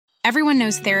Everyone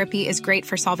knows therapy is great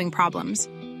for solving problems,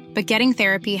 but getting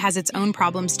therapy has its own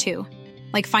problems too,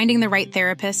 like finding the right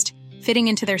therapist, fitting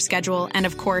into their schedule, and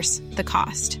of course, the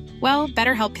cost. Well,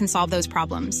 BetterHelp can solve those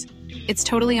problems. It's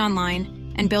totally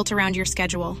online and built around your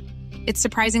schedule. It's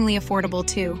surprisingly affordable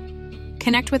too.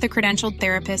 Connect with a credentialed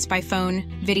therapist by phone,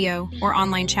 video, or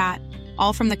online chat,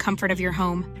 all from the comfort of your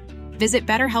home. Visit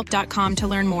BetterHelp.com to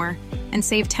learn more and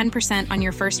save 10% on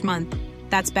your first month.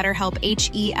 That's BetterHelp,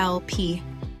 H-E-L-P.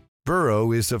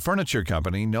 Burrow is a furniture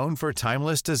company known for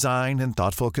timeless design and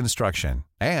thoughtful construction,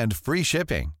 and free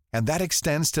shipping, and that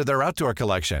extends to their outdoor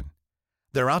collection.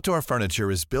 Their outdoor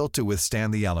furniture is built to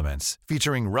withstand the elements,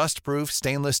 featuring rust-proof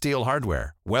stainless steel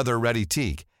hardware, weather-ready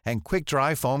teak, and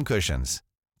quick-dry foam cushions.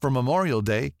 For Memorial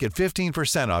Day, get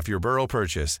 15% off your Burrow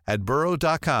purchase at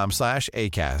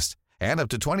burrow.com/ACAST and up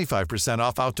to 25%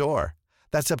 off outdoor.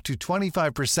 That's up to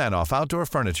 25% off outdoor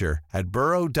furniture at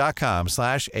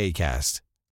burrow.com/ACAST.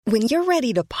 When you're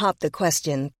ready to pop the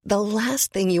question, the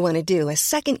last thing you want to do is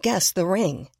second-guess the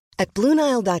ring. At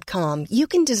BlueNile.com, you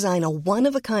can design a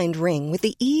one-of-a-kind ring with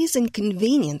the ease and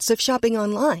convenience of shopping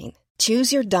online.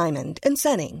 Choose your diamond and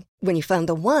setting. When you find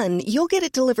the one, you'll get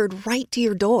it delivered right to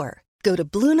your door. Go to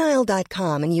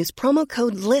BlueNile.com and use promo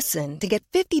code LISTEN to get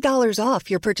 $50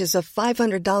 off your purchase of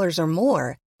 $500 or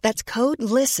more. That's code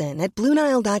LISTEN at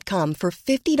BlueNile.com for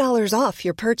 $50 off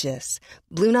your purchase.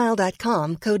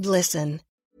 BlueNile.com, code LISTEN.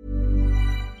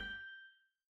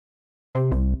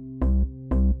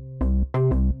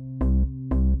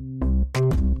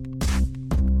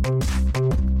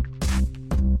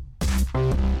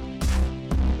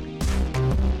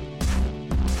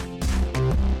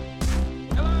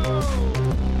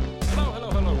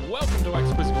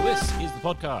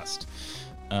 Podcast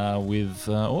with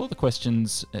all the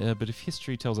questions, but if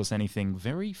history tells us anything,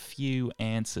 very few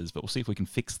answers, but we'll see if we can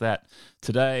fix that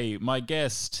today. My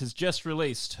guest has just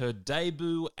released her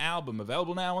debut album,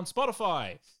 available now on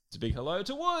Spotify. It's a big hello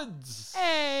to Woods.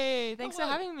 Hey, thanks for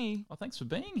having me. Well, thanks for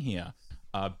being here.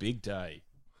 Big day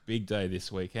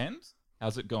this weekend.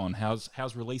 How's it gone?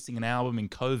 How's releasing an album in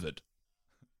COVID?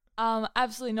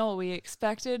 Absolutely not what we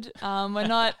expected. We're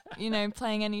not,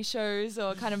 playing any shows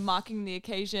or kind of marking the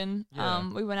occasion.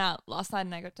 Yeah. We went out last night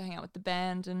and I got to hang out with the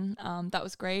band and that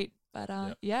was great.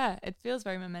 But yeah, it feels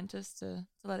very momentous to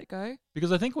let it go.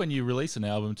 Because I think when you release an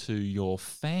album to your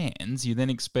fans, you then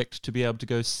expect to be able to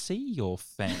go see your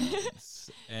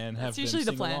fans and have them usually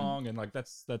sing the plan. along, and like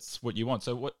that's what you want.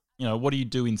 So what do you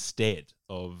do instead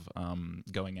of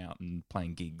going out and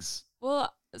playing gigs?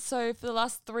 Well, so for the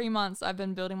last 3 months, I've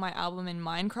been building my album in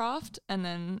Minecraft and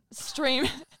then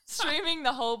streaming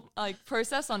the whole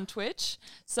process on Twitch.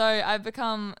 So I've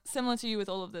become similar to you with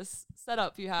all of this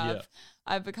setup you have. Yeah.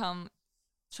 I've become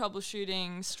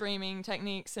troubleshooting, streaming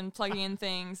techniques and plugging in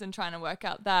things and trying to work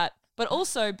out that, but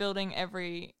also building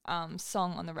every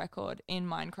song on the record in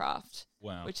Minecraft.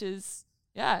 Wow. Which is,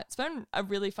 it's been a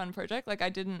really fun project. Like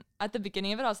at the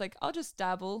beginning of it, I was like, I'll just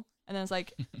dabble. And then it's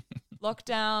like,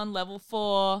 lockdown, level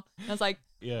 4. And I was like,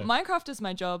 Minecraft is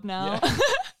my job now.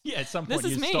 Yeah, at some point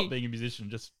This is you me. stop being a musician,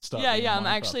 just start Yeah, being a I'm Minecraft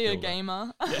actually a builder.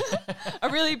 gamer. A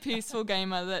really peaceful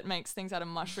gamer that makes things out of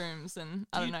mushrooms and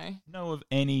I don't know. Do you know of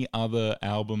any other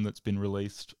album that's been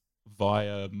released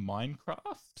via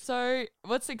Minecraft? So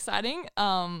what's exciting,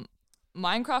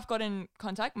 Minecraft got in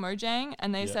contact, Mojang,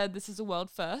 and they said this is a world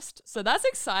first. So that's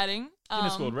exciting.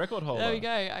 Guinness World Record holder. There we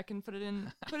go. I can put it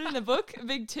in the book. A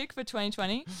big tick for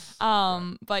 2020.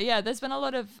 But yeah, there's been a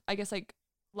lot of, I guess, like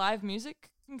live music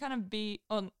can kind of be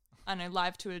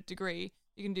live to a degree.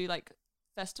 You can do like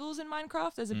festivals in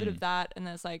Minecraft. There's a bit of that, and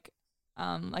there's like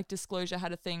Disclosure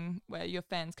had a thing where your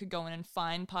fans could go in and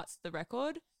find parts of the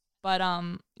record. But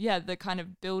the kind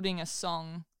of building a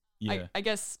song. Yeah. I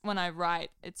guess when I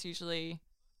write, it's usually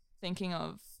thinking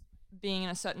of being in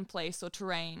a certain place or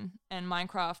terrain. And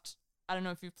Minecraft, I don't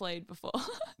know if you've played before.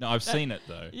 No, I've seen it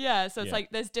though. Yeah, so it's like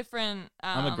there's different...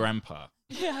 I'm a grandpa.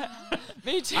 Yeah,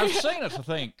 me too. I've seen it, I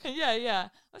think. Yeah,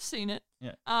 I've seen it.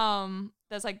 Yeah.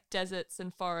 There's like deserts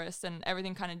and forests and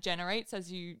everything kind of generates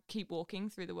as you keep walking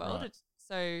through the world. Right.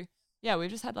 So yeah,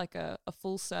 we've just had like a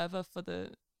full server for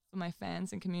my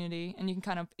fans and community, and you can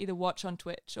kind of either watch on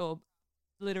Twitch or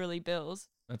literally build.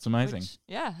 That's amazing.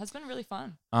 Which, has been really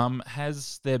fun.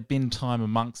 Has there been time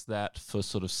amongst that for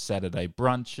sort of Saturday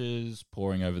brunches,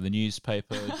 poring over the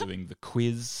newspaper, doing the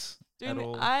quiz at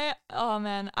all? I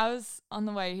was on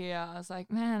the way here. I was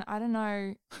like, man, I don't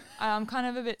know. I'm kind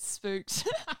of a bit spooked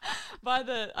by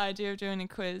the idea of doing a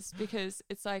quiz because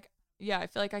it's like, I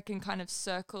feel like I can kind of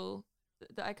circle,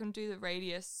 I can do the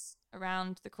radius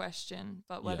around the question,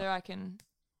 but whether I can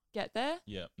get there.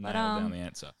 Yeah, But, nail down the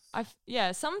answer.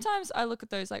 Sometimes I look at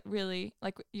those like really,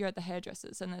 like you're at the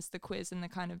hairdressers and there's the quiz and the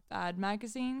kind of bad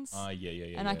magazines. Oh,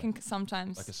 yeah. And I can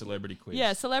sometimes... Like a celebrity quiz.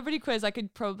 Yeah, celebrity quiz I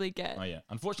could probably get. Oh, yeah.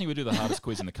 Unfortunately, we do the hardest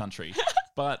quiz in the country.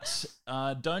 But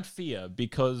don't fear,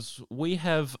 because we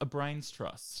have a brains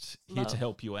trust here to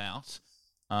help you out.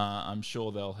 I'm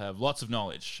sure they'll have lots of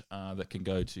knowledge that can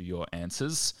go to your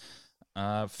answers.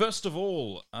 First of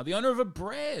all, the owner of a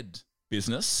bread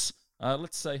business.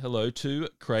 Let's say hello to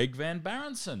Craig Van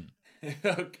Barrenson.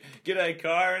 G'day,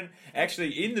 Kyron.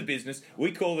 Actually, in the business,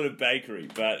 we call it a bakery,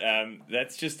 but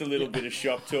that's just a little bit of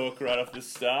shop talk right off the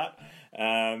start.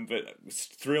 But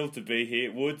thrilled to be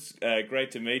here. Woods,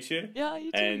 great to meet you. Yeah,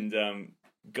 you too. And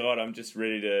God, I'm just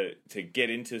ready to get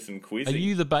into some quizzing. Are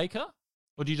you the baker,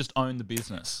 or do you just own the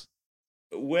business?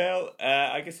 Well,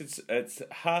 I guess it's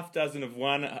half dozen of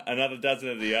one, another dozen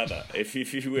of the other, if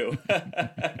you will.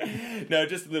 No,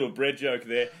 just a little bread joke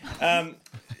there.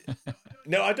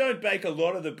 No, I don't bake a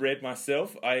lot of the bread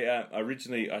myself. I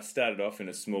started off in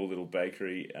a small little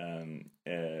bakery,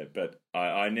 but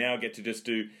I now get to just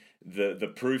do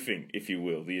the proofing, if you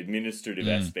will, the administrative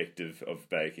aspect of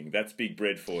baking. That's big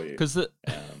bread for you. Because the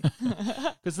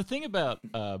thing about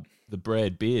the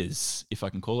bread biz, if I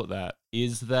can call it that,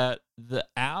 is that the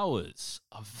hours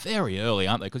are very early,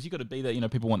 aren't they? Because you've got to be there.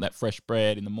 People want that fresh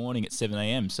bread in the morning at 7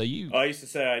 a.m. So I used to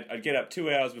say I'd get up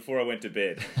 2 hours before I went to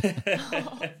bed.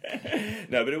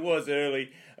 No, but it was early.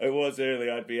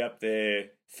 I'd be up there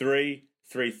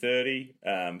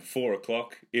 3:30, 4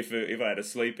 o'clock if I had a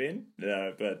sleep in.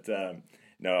 No,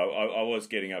 I was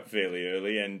getting up fairly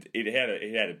early, and it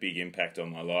had a big impact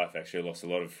on my life. Actually, I lost a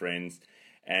lot of friends,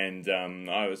 and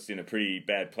I was in a pretty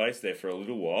bad place there for a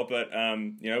little while. But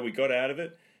we got out of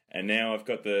it, and now I've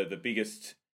got the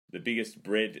biggest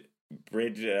bread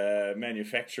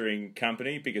manufacturing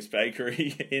company, biggest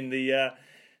bakery in the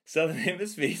Southern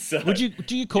Hemisphere. So,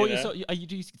 do you call yourself?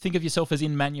 Do you think of yourself as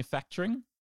in manufacturing?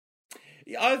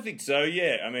 I think so,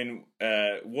 yeah. I mean,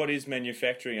 what is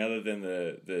manufacturing other than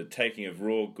the taking of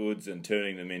raw goods and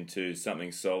turning them into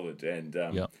something solid? And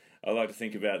I like to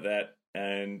think about that.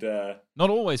 And not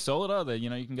always solid, are they? You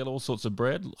can get all sorts of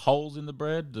bread, holes in the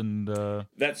bread, and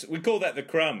we call that the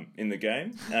crumb in the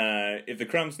game. If the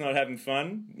crumb's not having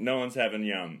fun, no one's having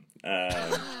yum.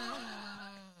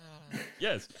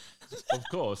 Yes, of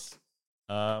course.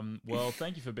 Well,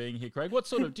 thank you for being here, Craig.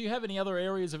 Do you have any other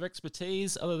areas of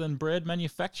expertise other than bread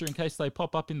manufacture in case they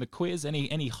pop up in the quiz?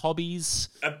 Any hobbies?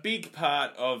 A big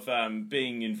part of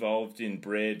being involved in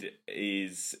bread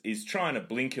is trying to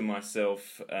blinker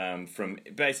myself from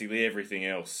basically everything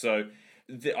else. So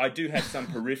I do have some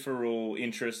peripheral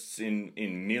interests in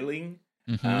milling,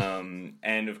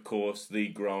 and of course the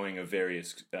growing of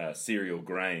various cereal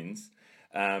grains,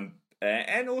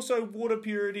 and also water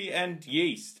purity and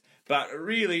yeast. But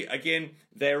really, again,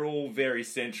 they're all very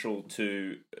central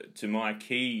to my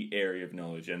key area of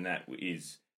knowledge, and that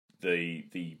is the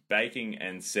baking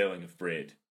and selling of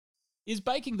bread. Is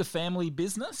baking the family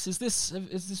business? Has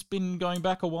this been going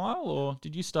back a while, or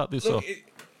did you start this off?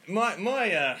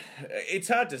 It's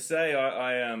hard to say.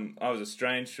 I was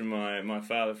estranged from my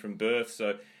father from birth,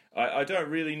 so I don't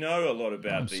really know a lot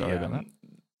about sorry about that.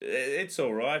 It's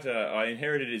all right. I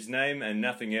inherited his name and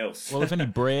nothing else. Well, if any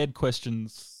bread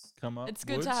questions come up, it's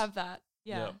good to have that.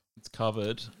 Yeah, it's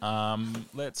covered.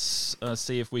 Let's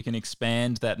see if we can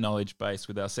expand that knowledge base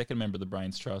with our second member of the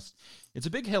Brains Trust. It's a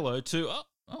big hello to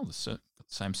the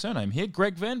same surname here,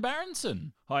 Greg Van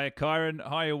Barrenson. Hiya, Kyron.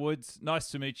 Hiya, Woods. Nice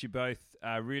to meet you both.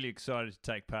 Really excited to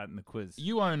take part in the quiz.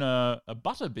 You own a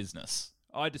butter business.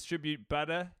 I distribute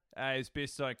butter as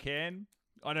best I can.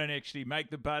 I don't actually make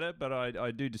the butter, but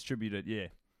I do distribute it, yeah.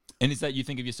 And is that you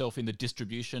think of yourself in the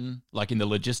distribution, like in the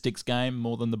logistics game,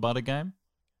 more than the butter game?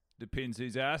 Depends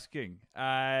who's asking.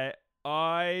 I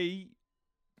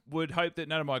would hope that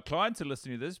none of my clients are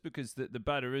listening to this because the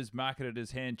butter is marketed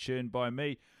as hand-churned by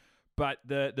me. But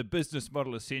the business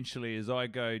model essentially is I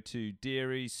go to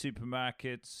dairies,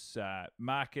 supermarkets,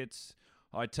 markets.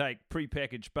 I take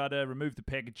pre-packaged butter, remove the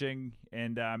packaging,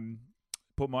 and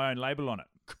put my own label on it.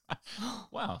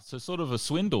 Wow, so sort of a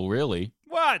swindle, really.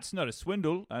 Well, it's not a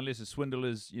swindle, unless a swindle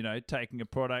is, taking a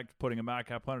product, putting a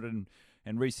markup on it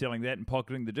and reselling that and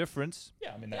pocketing the difference.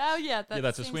 Yeah, I mean,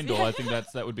 that's a swindle. I think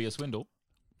that would be a swindle.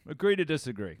 Agree to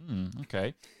disagree.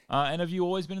 Okay. And have you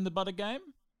always been in the butter game?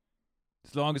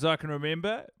 As long as I can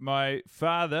remember, my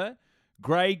father,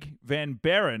 Greg Van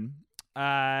Barren,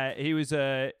 he was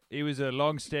a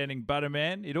long-standing butter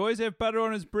man. He'd always have butter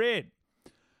on his bread.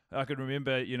 I can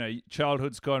remember,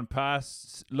 childhood's gone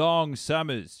past, long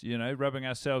summers, rubbing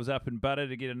ourselves up in butter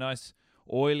to get a nice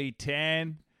oily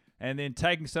tan and then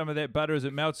taking some of that butter as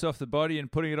it melts off the body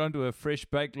and putting it onto a fresh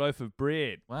baked loaf of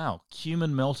bread. Wow,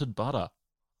 cumin melted butter.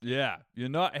 Yeah, you're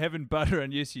not having butter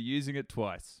unless you're using it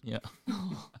twice. Yeah.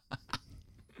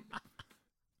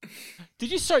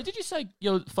 Did you say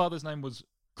your father's name was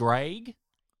Greg?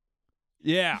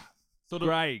 Yeah, Sort of,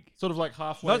 Greg. Sort of like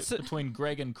halfway between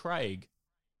Greg and Craig,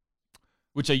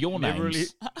 which are your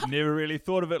names. Never really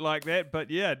thought of it like that, but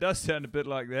yeah, it does sound a bit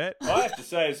like that. I have to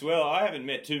say as well, I haven't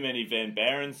met too many Van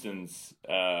Barrensons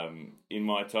in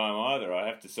my time either. I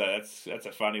have to say that's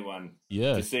a funny one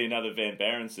to see another Van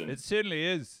Barrenson. It certainly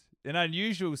is. An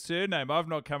unusual surname. I've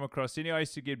not come across any. I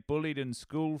used to get bullied in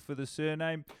school for the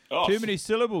surname. Too many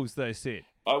syllables, they said.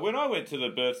 When I went to the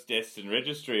birth, deaths and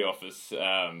registry office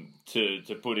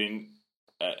to put in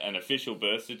an official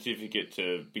birth certificate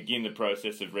to begin the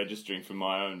process of registering for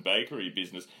my own bakery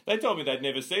business, they told me they'd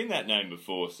never seen that name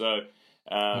before. So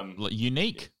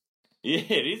unique. Yeah,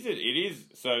 it is.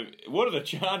 So what are the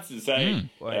chances,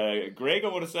 Greg, I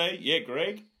want to say? Yeah,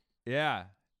 Greg? Yeah.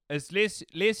 It's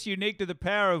less unique to the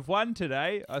power of one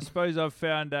today. I suppose I've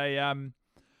found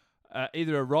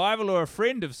either a rival or a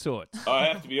friend of sorts. I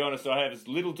have to be honest, I have as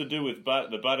little to do with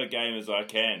the butter game as I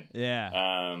can.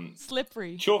 Yeah.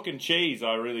 Slippery. Chalk and cheese,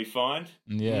 I really find.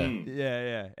 Yeah.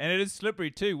 Yeah. And it is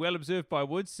slippery too. Well observed by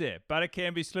Woods there. Butter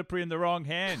can be slippery in the wrong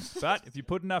hands, but if you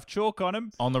put enough chalk on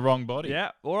them... On the wrong body.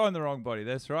 Yeah, or on the wrong body,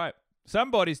 that's right.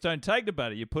 Some bodies don't take the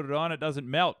butter. You put it on, it doesn't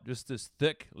melt. Just this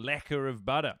thick lacquer of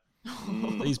butter.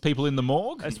 These people in the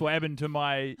morgue? That's what happened to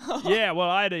my... Yeah,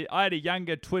 well, I had a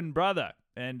younger twin brother,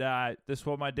 and that's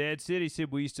what my dad said. He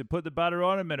said we used to put the butter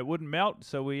on him and it wouldn't melt,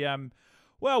 so we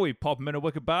pop him in a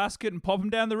wicker basket and pop him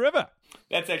down the river.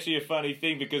 That's actually a funny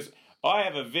thing because I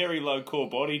have a very low core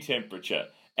body temperature,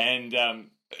 and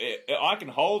I can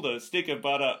hold a stick of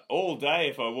butter all day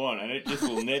if I want, and it just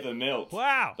will never melt.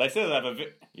 Wow. They said they have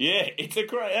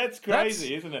that's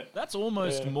crazy, isn't it? That's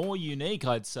almost more unique,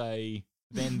 I'd say,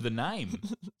 than the name.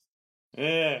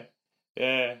 Yeah.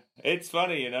 It's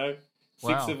funny,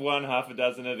 Six of one, half a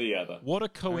dozen of the other. What a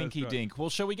coinky dink. Well,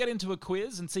 shall we get into a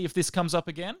quiz and see if this comes up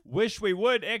again? Wish we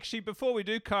would. Actually, before we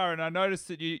do, Karen, I noticed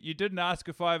that you didn't ask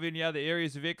if I have any other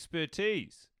areas of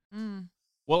expertise.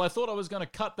 Well, I thought I was going to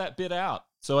cut that bit out,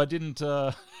 so I didn't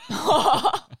I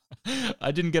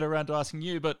didn't get around to asking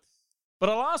you, but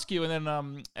I'll ask you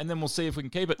and then we'll see if we can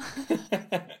keep it.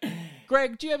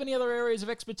 Greg, do you have any other areas of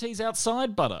expertise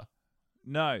outside butter?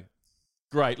 No.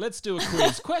 Great, let's do a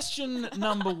quiz. Question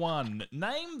number 1.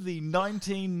 Name the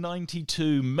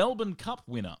 1992 Melbourne Cup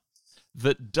winner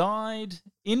that died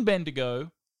in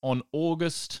Bendigo on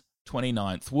August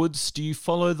 29th. Woods, do you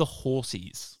follow the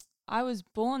horsies? I was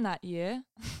born that year.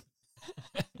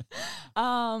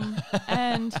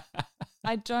 And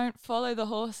I don't follow the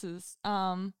horses.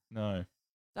 No.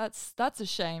 That's a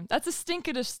shame. That's a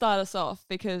stinker to start us off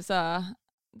because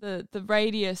the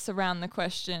radius around the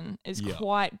question is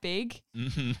quite big.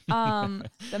 Mm-hmm.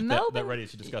 The Melbourne that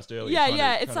radius you discussed earlier.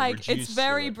 Yeah. It's like it's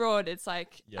very broad. It's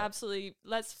like absolutely.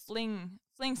 Let's fling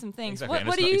some things. Exactly.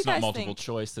 What do you guys think? It's not multiple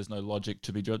choice. There's no logic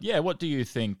to be drawn. Yeah. What do you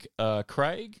think,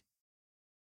 Craig?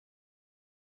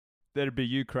 That'd be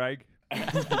you, Craig.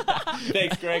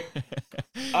 Thanks, Greg.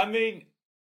 I mean,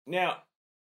 now,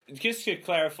 just to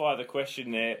clarify the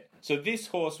question there, so this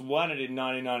horse won it in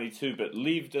 1992 but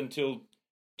lived until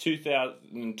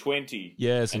 2020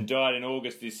 and died in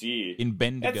August this year. In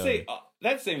Bendigo.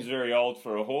 That seems very old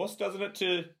for a horse, doesn't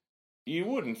it? You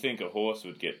wouldn't think a horse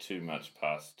would get too much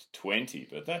past 20,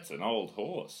 but that's an old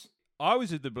horse. I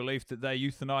was of the belief that they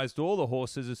euthanized all the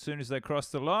horses as soon as they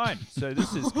crossed the line. So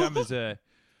this has come as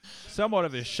somewhat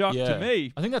of a shock to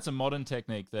me. I think that's a modern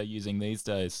technique they're using these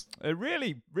days. It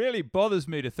really, really bothers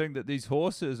me to think that these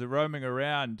horses are roaming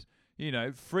around,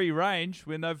 free range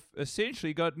when they've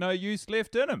essentially got no use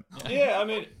left in them. Yeah, I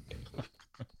mean,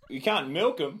 you can't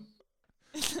milk them.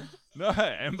 No,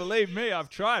 and believe me, I've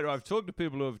tried. I've talked to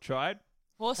people who have tried.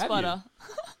 Horse butter.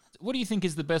 What do you think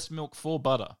is the best milk for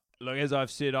butter? Look, as I've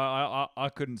said,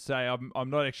 I couldn't say. I'm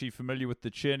not actually familiar with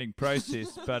the churning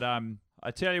process, but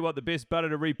I tell you what the best butter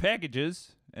to repackage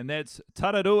is, and that's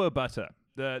Tararua butter.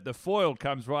 The foil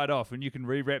comes right off, and you can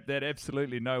rewrap that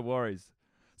absolutely no worries.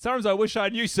 Sometimes I wish I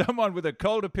knew someone with a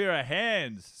colder pair of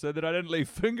hands so that I didn't leave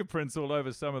fingerprints all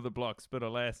over some of the blocks, but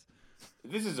alas.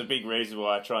 This is a big reason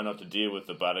why I try not to deal with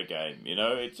the butter game,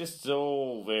 It's just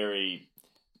all very...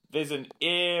 There's an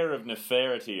air of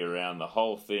nefarity around the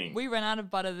whole thing. We ran out of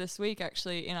butter this week,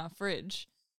 actually, in our fridge.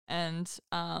 And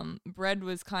bread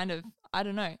was kind of, I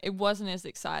don't know, it wasn't as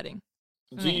exciting.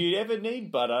 Do you ever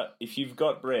need butter if you've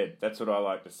got bread? That's what I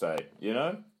like to say,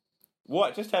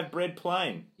 What? Just have bread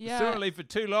plain? Yeah. Certainly for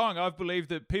too long, I've believed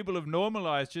that people have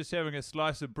normalised just having a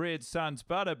slice of bread sans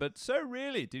butter, but so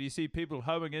rarely did you see people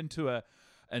hoeing into a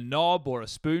knob or a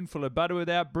spoonful of butter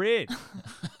without bread.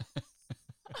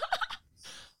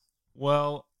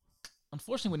 Well,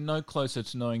 unfortunately, we're no closer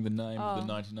to knowing the name of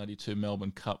the 1992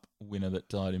 Melbourne Cup winner that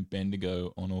died in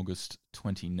Bendigo on August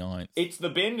 29th. It's the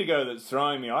Bendigo that's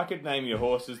throwing me. I could name you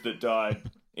horses that died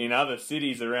in other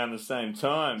cities around the same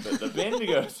time, but the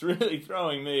Bendigo's really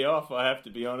throwing me off, I have to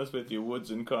be honest with you, Woods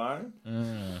and Kyron.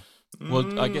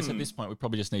 Well, I guess at this point, we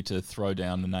probably just need to throw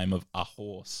down the name of a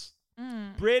horse.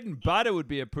 Bread and butter would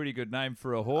be a pretty good name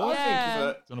for a horse. Yeah. Do you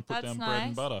want to put That's down nice. bread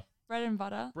and butter? Bread and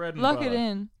butter. Bread and Lock butter. it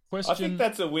in. Question. I think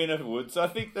that's a winner, Woods. I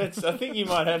think you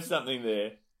might have something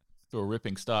there. To a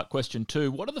ripping start. Question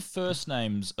 2. What are the first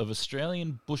names of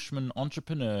Australian bushman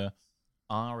entrepreneur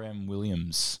R.M.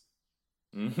 Williams?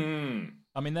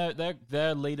 I mean,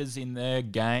 they're leaders in their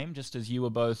game, just as you were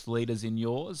both leaders in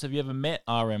yours. Have you ever met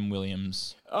R.M.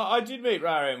 Williams? I did meet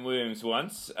R.M. Williams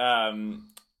once.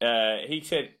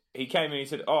 He came in and he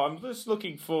said, I'm just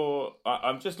looking for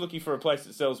a place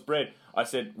that sells bread. I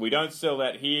said, we don't sell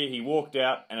that here. He walked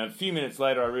out, and a few minutes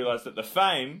later I realised that the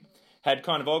fame had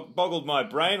kind of boggled my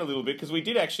brain a little bit, because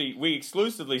we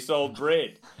exclusively sold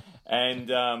bread. And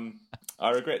I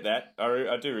regret that.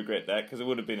 I do regret that, because it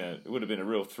would have been a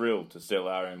real thrill to sell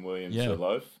R.M. Williams a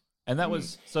loaf. And that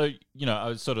was, so, I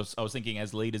was thinking,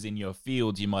 as leaders in your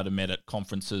fields, you might have met at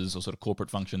conferences or sort of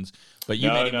corporate functions, but you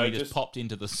met him when he just popped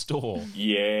into the store.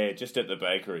 Yeah, just at the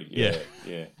bakery. Yeah.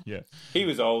 He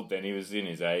was old then. He was in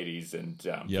his 80s and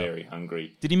very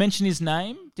hungry. Did he mention his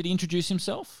name? Did he introduce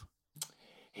himself?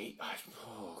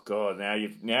 Oh God! Now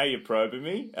you're probing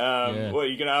me. What are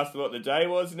you going to ask what the day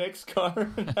was next,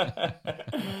 Kyron?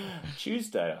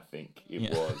 Tuesday, I think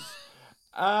it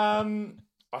was.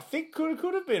 I think could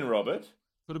have been Robert.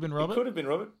 Could have been Robert. It could have been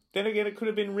Robert. Then again, it could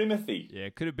have been Rimothy. Yeah,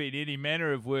 it could have been any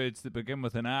manner of words that begin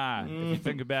with an R, if you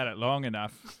think about it long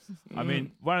enough. I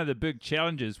mean, one of the big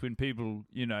challenges when people,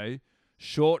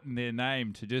 shorten their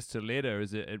name to just a letter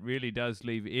is it really does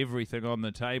leave everything on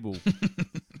the table.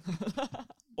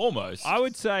 Almost. I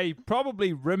would say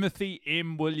probably Rimothy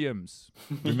M. Williams.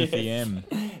 Rimothy M.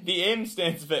 The M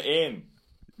stands for M.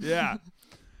 Yeah.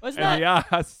 Was And that?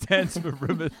 the R stands for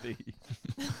Rimothy.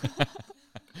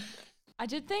 I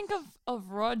did think of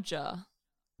Roger.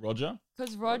 Roger?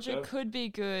 Because Roger could be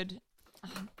good.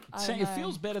 I don't It know.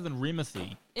 feels better than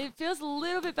Rimothy. It feels a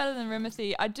little bit better than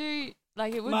Rimothy. I do,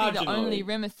 it would be the only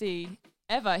Rimothy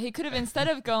ever. He could have, instead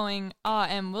of going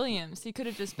R.M. Williams, he could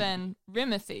have just been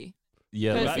Rimothy.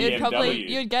 Yeah. Because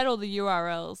you'd get all the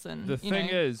URLs and, The thing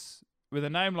is, with a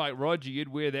name like Roger,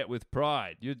 you'd wear that with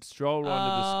pride. You'd stroll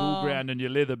onto the school ground in your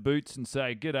leather boots and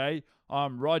say, "G'day,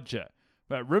 I'm Roger."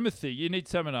 But Rimothy, you need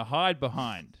something to hide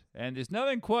behind. And there's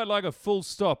nothing quite like a full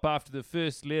stop after the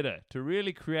first letter to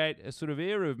really create a sort of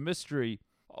air of mystery.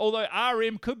 Although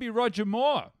RM could be Roger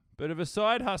Moore. Bit of a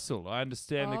side hustle. I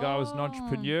understand the guy was an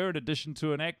entrepreneur in addition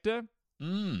to an actor.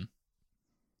 Different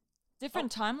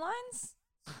timelines?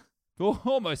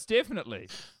 Almost definitely.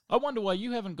 I wonder why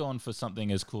you haven't gone for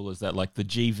something as cool as that, like the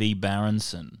G.V.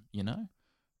 Barrenson,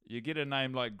 You get a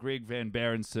name like Greg Van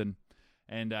Barrenson,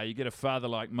 and you get a father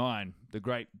like mine, the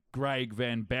great Greg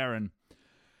Van Barren,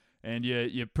 and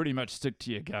you pretty much stick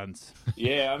to your guns.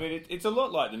 Yeah, I mean, it's a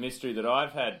lot like the mystery that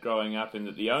I've had growing up, in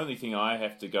that the only thing I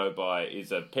have to go by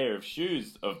is a pair of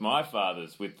shoes of my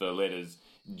father's with the letters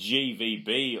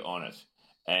GVB on it.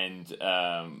 And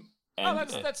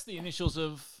that's the initials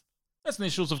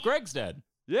of Greg's dad.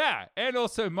 Yeah, and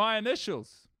also my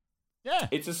initials. Yeah.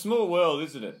 It's a small world,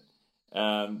 isn't it?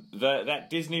 That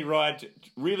Disney ride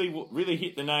really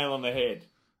hit the nail on the head.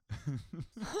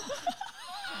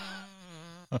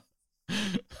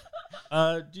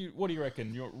 What do you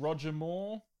reckon? You're Roger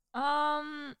Moore?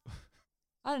 I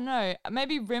don't know.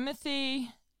 Maybe Rimothy.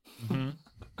 Mm-hmm.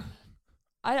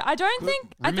 I don't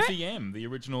think... Rimothy M, the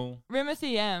original...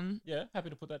 Rimothy M. Yeah, happy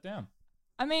to put that down.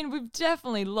 I mean, we've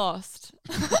definitely lost.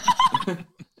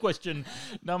 Question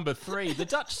number 3. The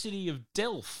Dutch city of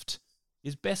Delft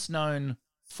is best known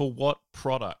for what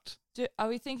product? Are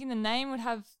we thinking the name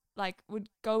would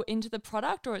go into the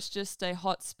product, or it's just a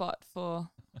hot spot for...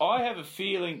 I have a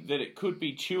feeling that it could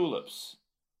be tulips.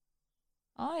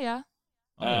 Oh, yeah.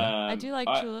 I do like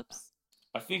tulips.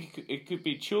 I think it could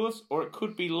be tulips, or it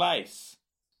could be lace.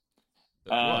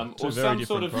 Two very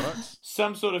different products.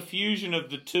 Some sort of fusion of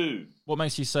the two. What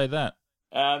makes you say that?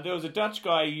 There was a Dutch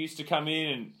guy who used to come in,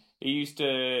 and he used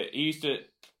to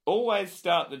always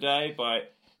start the day by...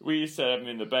 We used to have him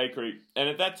in the bakery, and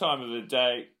at that time of the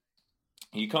day,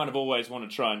 you kind of always want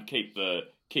to try and keep the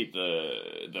keep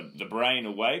the brain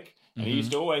awake. And he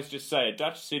used to always just say a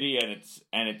Dutch city and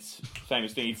its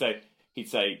famous thing. He'd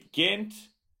say Ghent,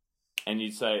 and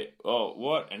you'd say, oh,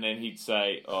 what? And then he'd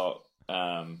say, oh,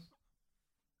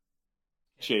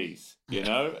 cheese. You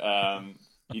know,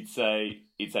 he'd say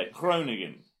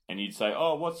Groningen, and you'd say,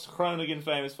 oh, what's Groningen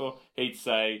famous for? He'd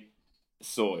say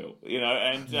soil. You know,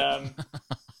 and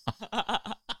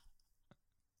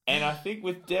and I think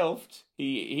with Delft,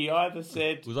 he either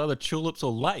said It was either tulips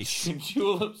or lace.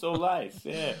 tulips or lace,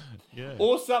 yeah,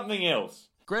 Or or something else.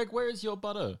 Greg, where is your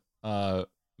butter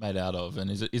made out of? And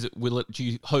do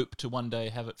you hope to one day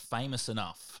have it famous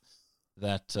enough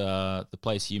that the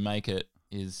place you make it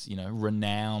is,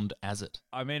 renowned as it?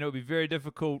 I mean, it would be very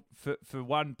difficult for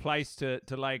one place to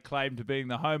lay claim to being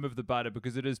the home of the butter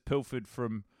because it is pilfered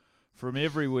from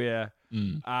everywhere.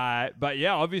 But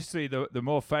yeah, obviously the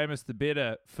more famous, the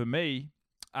better for me.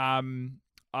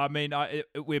 I mean,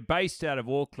 we're based out of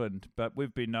Auckland, but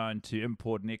we've been known to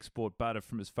import and export butter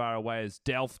from as far away as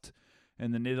Delft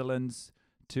in the Netherlands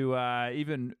to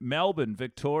even Melbourne,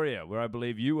 Victoria, where I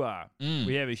believe you are.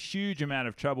 We have a huge amount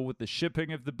of trouble with the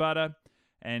shipping of the butter,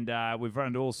 and we've run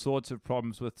into all sorts of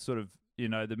problems with sort of,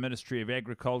 the Ministry of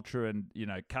Agriculture and,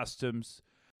 customs.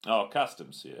 Oh,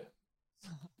 customs, yeah.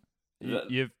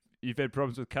 You've had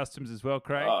problems with customs as well,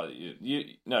 Craig? Oh,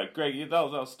 no, Greg,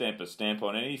 they'll stamp a stamp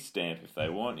on any stamp if they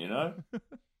want,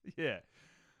 Yeah.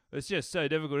 It's just so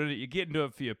difficult, isn't it? You get into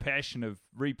it for your passion of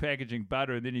repackaging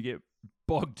butter, and then you get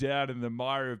bogged down in the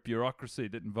mire of bureaucracy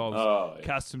that involves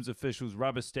customs officials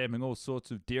rubber stamping all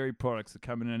sorts of dairy products that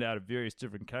come in and out of various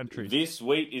different countries. This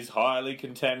wheat is highly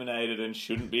contaminated and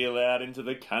shouldn't be allowed into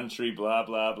the country, blah,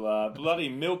 blah, blah. Bloody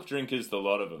milk drinkers, the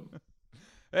lot of them.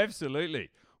 Absolutely.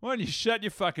 Why don't you shut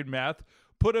your fucking mouth,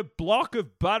 put a block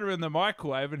of butter in the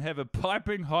microwave and have a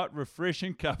piping hot,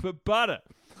 refreshing cup of butter?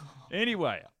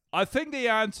 Anyway, I think the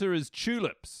answer is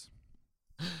tulips.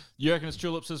 You reckon it's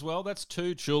tulips as well? That's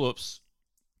 2 tulips.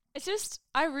 It's just,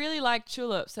 I really like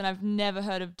tulips, and I've never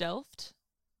heard of Delft.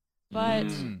 But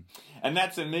and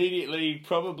that's immediately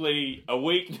probably a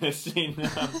weakness in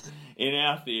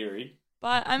our theory.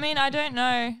 But I mean, I don't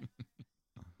know.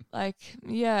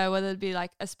 Whether it'd be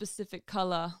like a specific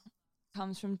color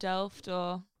comes from Delft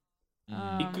or.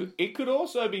 It could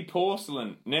also be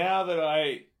porcelain. Now that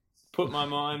I put my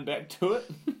mind back to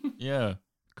it. Yeah.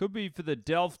 Could be for the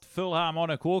Delft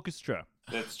Philharmonic Orchestra.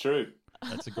 That's true.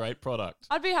 That's a great product.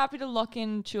 I'd be happy to lock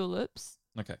in tulips.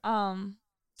 Okay.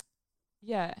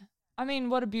 Yeah. I mean,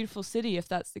 what a beautiful city if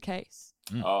that's the case.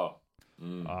 Oh.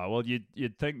 Well,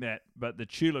 you'd think that, but the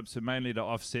tulips are mainly to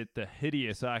offset the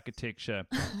hideous architecture.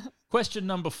 Question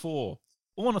number 4.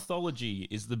 Ornithology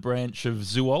is the branch of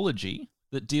zoology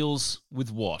that deals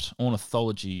with what?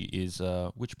 Ornithology is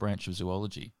which branch of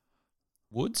zoology?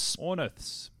 Woods?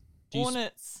 Orniths.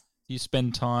 Hornets. Do you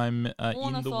spend time in the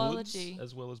woods Ornithology.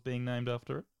 as well as being named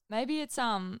after it? Maybe it's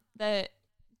the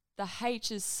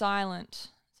H is silent,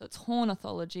 so it's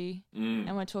hornithology,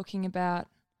 and we're talking about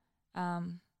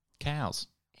Cows.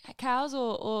 Cows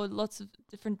or lots of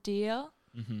different deer.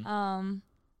 Mm-hmm.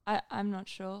 I'm not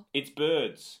sure. It's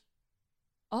birds.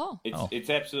 Oh. It's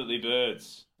absolutely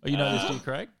birds. Oh, you know this, do you,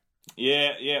 Craig?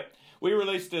 Yeah. We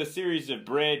released a series of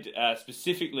bread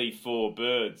specifically for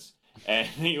birds, and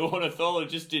the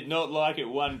ornithologist did not like it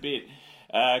one bit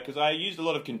because I used a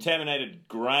lot of contaminated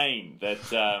grain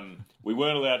that we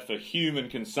weren't allowed for human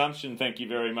consumption. Thank you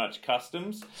very much,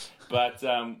 customs. But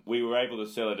we were able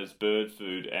to sell it as bird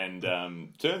food, and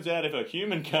turns out if a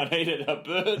human can't eat it, a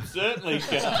bird certainly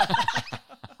can.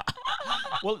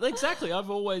 Well, exactly. I've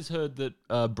always heard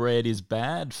that bread is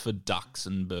bad for ducks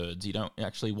and birds. You don't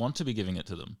actually want to be giving it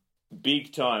to them.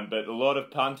 Big time, but a lot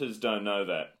of punters don't know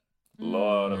that. A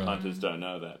lot of punters don't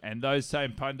know that. And those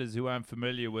same punters who aren't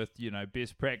familiar with,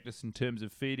 best practice in terms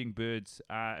of feeding birds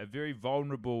are a very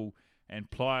vulnerable and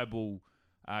pliable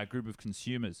group of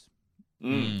consumers.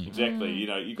 Exactly.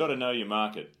 You got to know your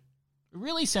market. It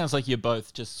really sounds like you're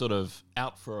both just sort of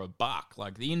out for a buck.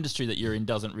 Like the industry that you're in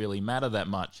doesn't really matter that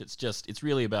much. It's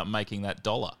really about making that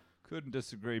dollar. Couldn't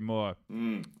disagree more.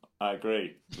 I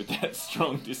agree with that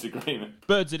strong disagreement.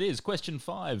 Birds it is. Question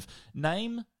 5.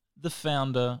 Name the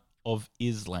founder of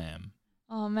Islam.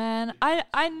 Oh, man.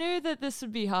 I knew that this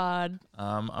would be hard.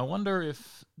 I wonder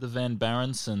if the Van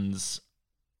Barrensons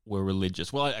were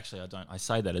religious. Well, I don't. I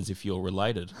say that as if you're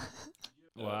related.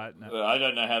 What? No. I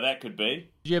don't know how that could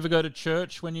be. Did you ever go to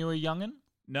church when you were youngin'?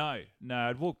 No.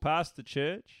 I'd walk past the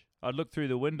church. I'd look through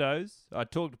the windows.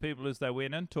 I'd talk to people as they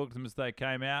went in, talk to them as they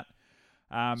came out.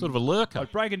 Sort of a lurker.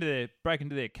 I'd break into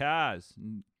their cars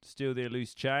and steal their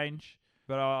loose change.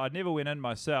 But I never went in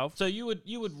myself. So you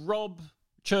would rob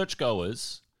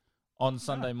churchgoers on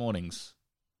Sunday mornings.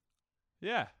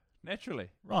 Yeah, naturally.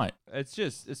 Right.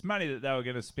 It's money that they were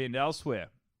going to spend elsewhere.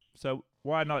 So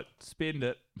why not spend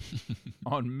it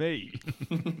on me?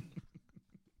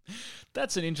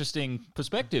 That's an interesting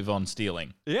perspective on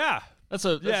stealing. Yeah. That's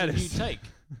a new is. take.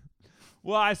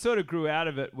 Well, I sort of grew out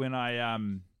of it when I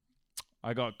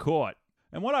got caught.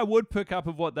 And what I would pick up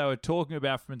of what they were talking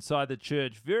about from inside the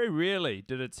church, very rarely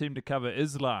did it seem to cover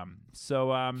Islam.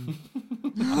 So I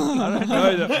don't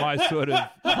know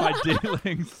that my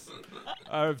dealings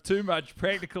are of too much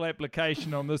practical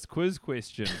application on this quiz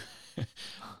question.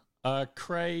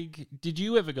 Craig, did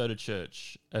you ever go to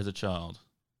church as a child?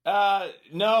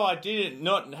 No, I didn't.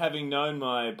 Not having known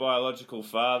my biological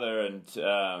father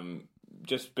and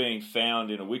just being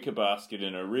found in a wicker basket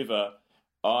in a river,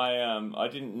 I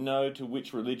didn't know to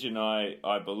which religion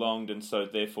I belonged, and so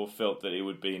therefore felt that it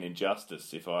would be an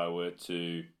injustice if I were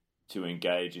to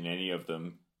engage in any of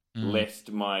them,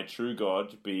 lest my true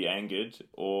God be angered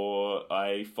or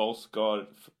a false god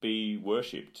be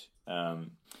worshipped.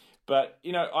 But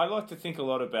I like to think a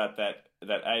lot about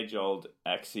that age-old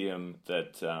axiom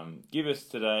that give us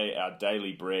today our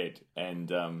daily bread,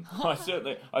 and I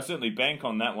certainly bank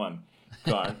on that one,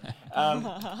 Karen.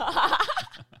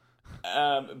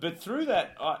 But through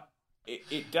that,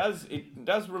 it does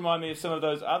remind me of some of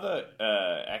those other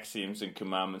axioms and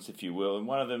commandments, if you will, and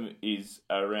one of them is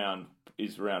around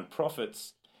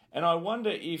prophets, and I wonder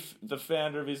if the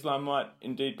founder of Islam might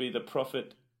indeed be the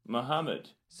Prophet Muhammad.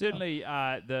 Certainly,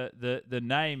 the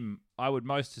name I would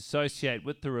most associate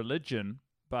with the religion,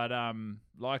 but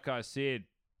like I said,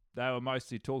 they were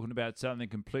mostly talking about something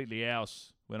completely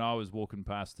else when I was walking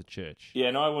past the church. Yeah,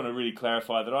 and I want to really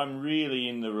clarify that I'm really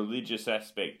in the religious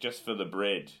aspect just for the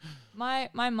bread. My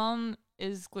mum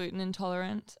is gluten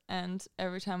intolerant, and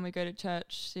every time we go to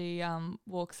church, she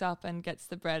walks up and gets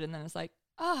the bread, and then it's like,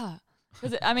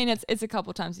 because it's a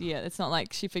couple times a year. It's not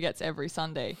like she forgets every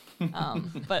Sunday,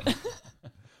 but.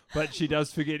 But she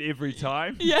does forget every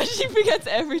time? Yeah, she forgets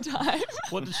every time.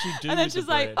 What does she do and then with she's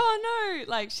the like, bread? oh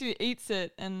no, like she eats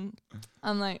it, and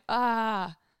I'm like,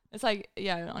 It's like,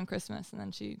 on Christmas, and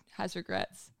then she has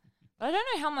regrets. But I don't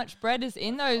know how much bread is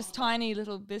in those tiny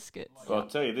little biscuits. Well, I'll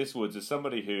tell you this, Woods, as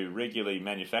somebody who regularly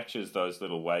manufactures those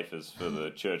little wafers for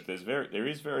the church, there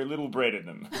is very little bread in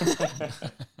them.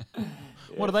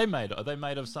 What are they made of? Are they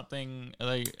made of something?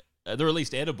 They're at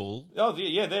least edible. Oh,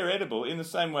 yeah, they're edible in the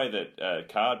same way that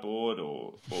cardboard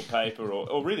or paper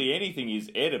or really anything is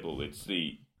edible. It's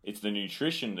the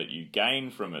nutrition that you gain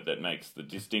from it that makes the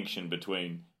distinction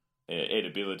between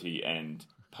edibility and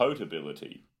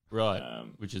potability. Right,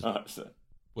 which is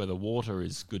where the water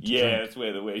is good to drink. Yeah, it's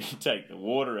where you take the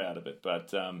water out of it. But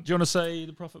do you want to say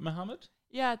the Prophet Muhammad?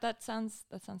 Yeah, that sounds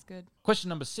good. Question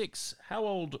number 6. How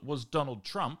old was Donald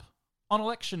Trump on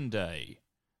Election Day?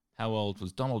 How old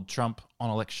was Donald Trump on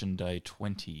Election Day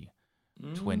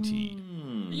 2020?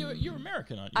 You're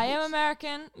American, aren't you? I am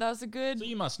American. That was a good... So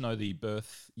you must know the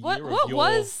birth year what of your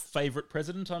was... favourite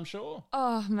president, I'm sure.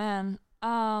 Oh, man.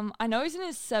 I know he's in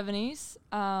his 70s.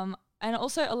 And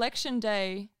also Election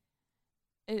Day,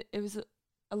 it was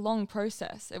a long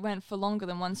process. It went for longer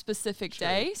than one specific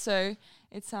day. So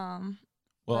it's... Well,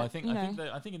 but, I think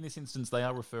in this instance they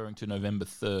are referring to November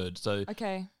 3rd. So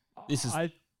okay. This is...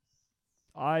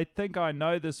 I think I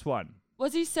know this one.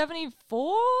 Was he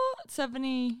 74?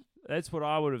 70? That's what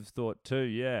I would have thought too,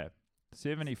 yeah.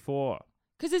 74.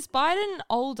 Because is Biden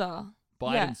older?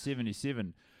 Biden's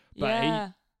 77. But yeah.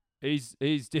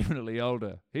 he's definitely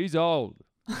older. He's old.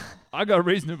 I got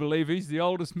reason to believe he's the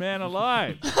oldest man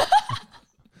alive.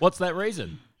 What's that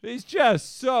reason? He's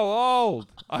just so old.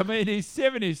 I mean, he's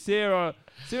 77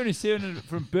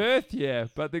 from birth, yeah,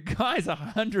 but the guy's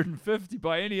 150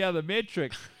 by any other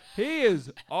metric. He is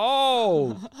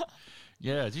old.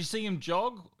 Yeah. Did you see him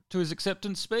jog to his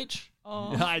acceptance speech?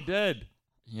 Oh. Yeah, I did.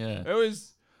 Yeah. It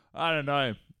was, I don't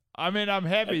know. I mean, I'm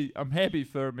happy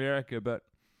for America, but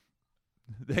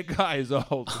that guy is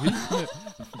old.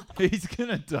 He's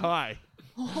gonna die.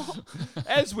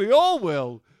 As we all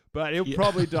will, but he'll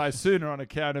probably die sooner on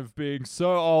account of being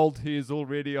so old he is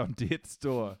already on death's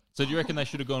door. So do you reckon they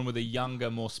should have gone with a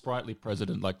younger, more sprightly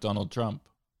president like Donald Trump?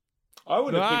 I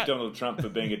would have picked Donald Trump for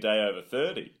being a day over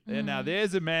 30. Yeah, now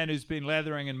there's a man who's been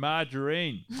lathering in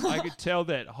margarine. I could tell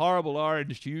that horrible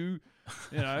orange hue,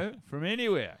 from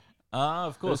anywhere.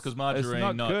 Of course, because margarine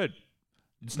it's not good.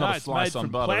 It's not a slice on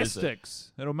butter, plastics.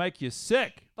 Is it? It'll make you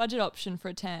sick. Budget option for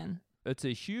a tan. It's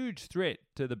a huge threat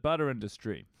to the butter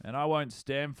industry, and I won't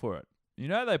stand for it. You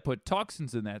know they put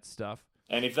toxins in that stuff.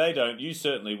 And if they don't, you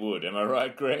certainly would. Am I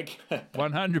right, Greg?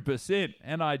 100%,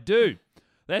 and I do.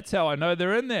 That's how I know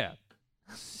they're in there.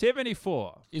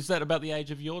 74. Is that about the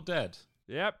age of your dad?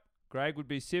 Yep. Greg would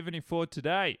be 74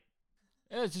 today.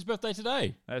 Yeah, it's his birthday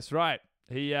today. That's right.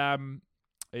 He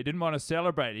didn't want to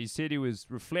celebrate. He said he was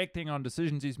reflecting on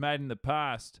decisions he's made in the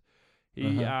past.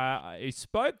 He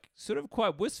spoke sort of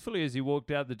quite wistfully as he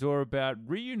walked out the door about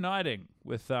reuniting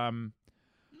with I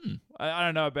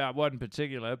don't know about what in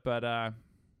particular, but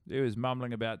he was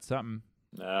mumbling about something.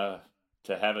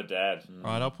 To have a dad.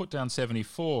 All right, I'll put down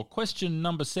 74. Question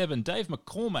number 7. Dave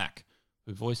McCormack,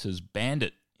 who voices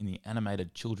Bandit in the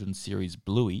animated children's series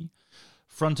Bluey,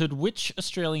 fronted which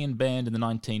Australian band in the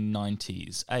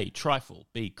 1990s? A. Trifle,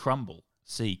 B. Crumble,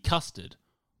 C. Custard,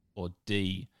 or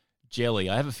D. Jelly?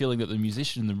 I have a feeling that the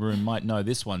musician in the room might know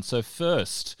this one. So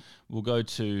first, we'll go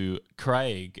to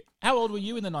Craig. How old were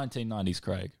you in the 1990s,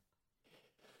 Craig?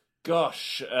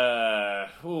 Gosh, do you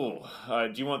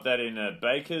want that in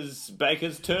baker's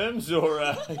terms or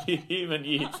human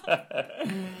years?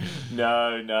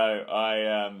 No.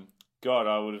 I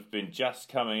would have been just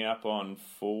coming up on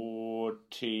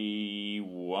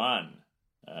 41.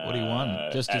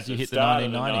 41, just as you hit the start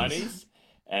of 1990s.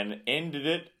 And ended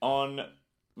it on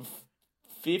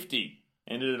 50.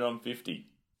 Ended it on 50.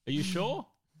 Are you sure?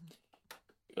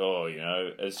 Oh,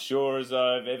 as sure as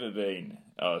I've ever been.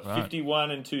 Oh, Right.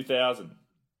 51 in 2000.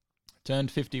 Turned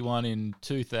 51 in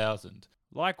 2000.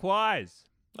 Likewise.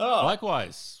 Oh,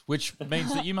 Likewise, which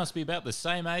means that you must be about the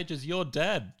same age as your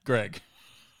dad, Greg.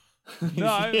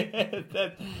 No.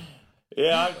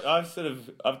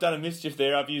 I've done a mischief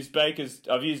there. I've used a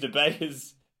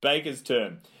baker's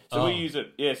term. So we use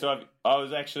it. Yeah. So I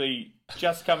was actually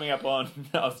just coming up on.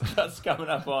 I was just coming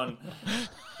up on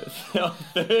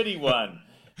 31.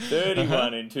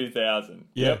 31 in 2000.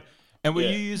 Yeah. Yep. And were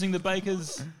Yeah. you using the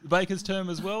baker's term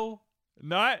as well?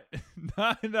 No.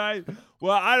 Well,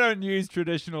 I don't use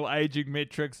traditional aging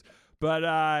metrics, but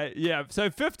so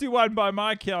 51 by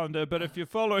my calendar. But if you're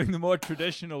following the more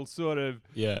traditional sort of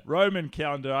Roman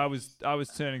calendar, I was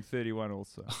turning 31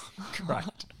 also.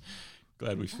 Great.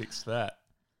 Glad we fixed that.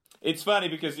 It's funny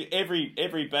because every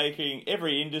baking,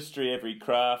 every industry, every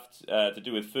craft to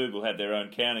do with food will have their own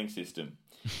counting system.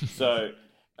 So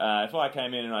if I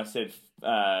came in and I said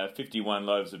 51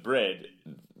 loaves of bread,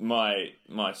 my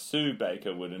Sue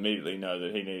baker would immediately know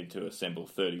that he needed to assemble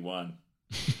 31.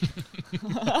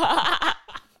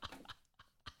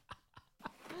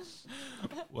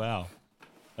 Wow.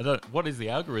 What is the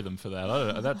algorithm for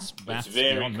that? That's maths It's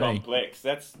very beyond me. complex.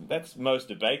 That's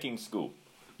most of baking school.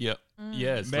 Yep.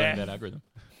 Yeah, it's learning that algorithm.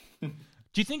 Do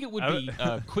you think it would be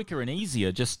quicker and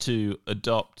easier just to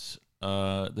adopt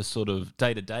the sort of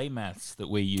day-to-day maths that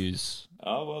we use?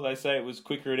 Oh, well, they say it was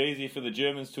quicker and easier for the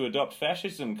Germans to adopt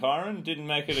fascism, Kyron. Didn't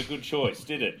make it a good choice,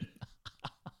 did it?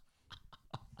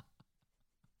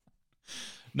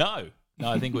 No,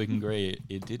 I think we can agree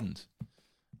it didn't.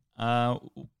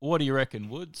 What do you reckon,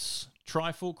 Woods?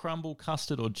 Trifle, Crumble,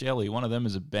 Custard, or Jelly? One of them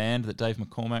is a band that Dave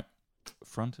McCormack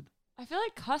fronted. I feel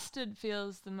like Custard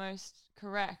feels the most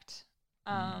correct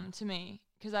to me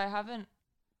because I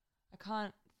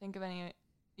can't think of any.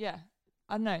 Yeah,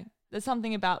 I don't know. There's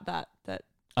something about that.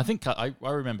 I think I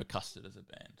remember Custard as a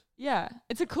band. Yeah,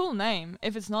 it's a cool name.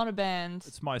 If it's not a band,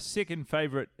 It's my second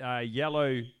favorite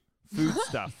yellow food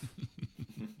stuff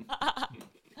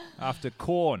after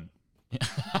corn.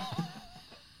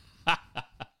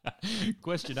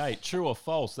 Question 8, true or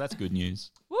false? That's good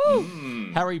news.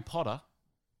 woo! Harry Potter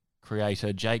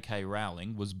creator J.K.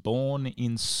 Rowling was born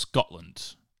in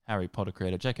Scotland. Harry Potter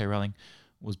creator J.K. Rowling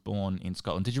was born in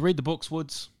Scotland. Did you read the books,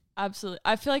 Woods? Absolutely.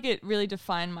 I feel like it really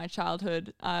defined my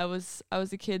childhood. I was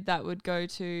a kid that would go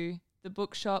to the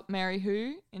bookshop Mary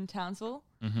Who in Townsville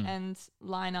and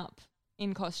line up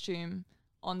in costume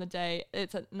on the day.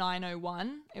 It's at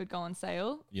 9:01. It would go on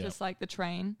sale, just like the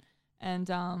train. And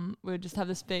we would just have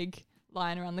this big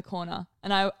line around the corner.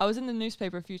 And I was in the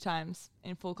newspaper a few times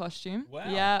in full costume. Wow.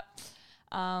 Yeah.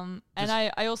 And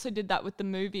I also did that with the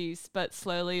movies, but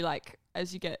slowly, like,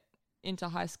 as you get into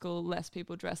high school, less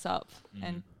people dress up,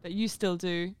 but you still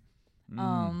do.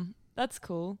 That's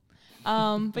cool.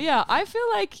 But yeah, I feel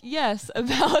like yes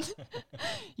about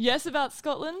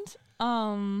Scotland.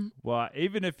 Well,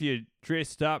 even if you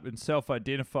dressed up and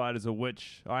self-identified as a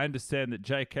witch, I understand that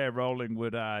J.K. Rowling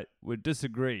would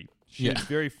disagree. She would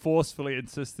very forcefully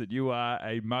insist that you are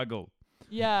a muggle.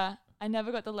 Yeah, I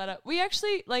never got the letter. We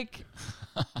actually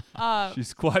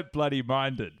She's quite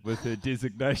bloody-minded with her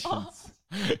designations.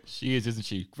 She is, isn't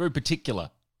she? Very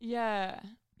particular. Yeah.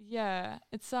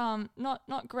 It's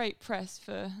not great press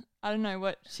for I don't know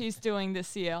what she's doing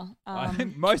this year. I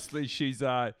think mostly she's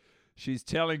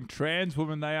telling trans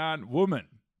women they aren't women.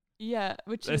 Yeah,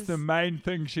 That's the main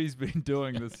thing she's been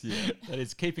doing this year. That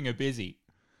is keeping her busy.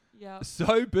 Yeah.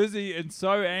 So busy and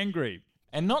so angry.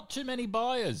 And not too many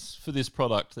buyers for this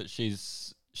product that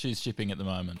she's shipping at the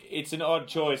moment. It's an odd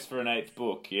choice for an 8th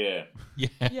book, yeah. Yeah.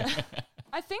 Yeah.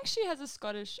 I think she has a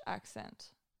Scottish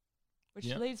accent, which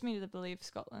Yeah. leads me to believe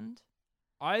Scotland.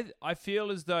 I feel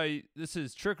as though this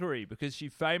is trickery because she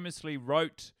famously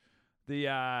wrote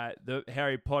the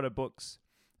Harry Potter books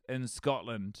in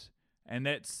Scotland, and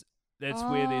that's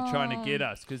where they're trying to get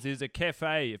us, because there's a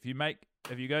cafe. If you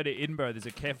go to Edinburgh, there's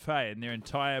a cafe, and their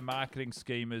entire marketing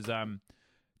scheme is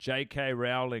J.K.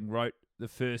 Rowling wrote the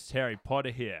first Harry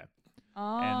Potter here.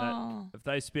 And if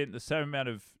they spent the same amount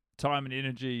of time and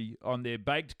energy on their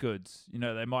baked goods,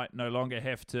 they might no longer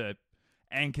have to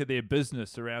anchor their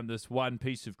business around this one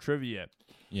piece of trivia.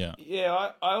 Yeah.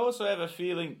 Yeah, I also have a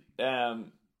feeling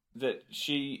that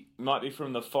she might be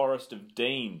from the Forest of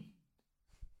Dean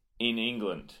in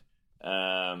England.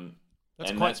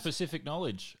 That's quite specific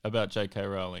knowledge about J.K.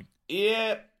 Rowling.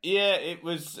 Yeah, it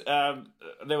was.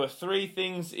 There were 3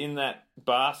 things in that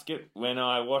basket when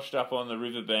I washed up on the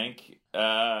riverbank.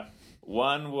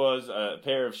 One was a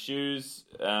pair of shoes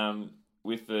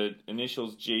with the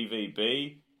initials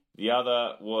GVB. The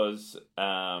other was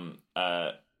an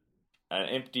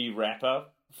empty wrapper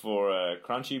for a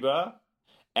Crunchy Bar.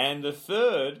 And the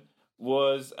third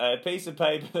was a piece of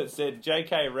paper that said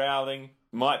J.K. Rowling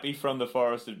might be from the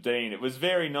Forest of Dean. It was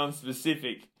very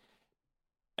non-specific.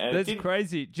 And that's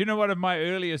crazy. Do you know one of my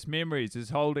earliest memories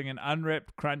is holding an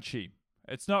unwrapped Crunchy?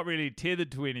 It's not really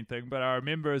tethered to anything, but I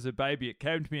remember as a baby, it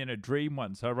came to me in a dream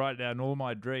once. So I write down all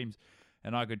my dreams,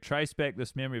 and I could trace back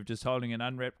this memory of just holding an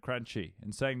unwrapped Crunchy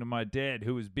and saying to my dad,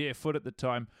 who was barefoot at the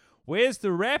time, "Where's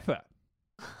the wrapper?"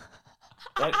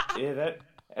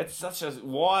 It's such a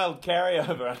wild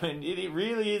carryover. I mean, it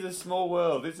really is a small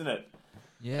world, isn't it?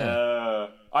 Yeah.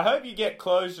 I hope you get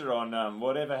closure on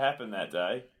whatever happened that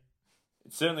day.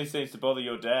 It certainly seems to bother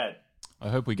your dad. I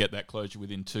hope we get that closure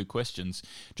within 2 questions.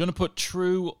 Do you want to put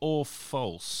true or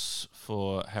false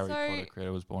for Harry Potter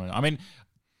Creator Was Born? I mean,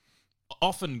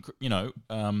 often,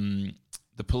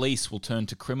 the police will turn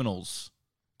to criminals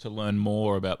to learn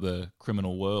more about the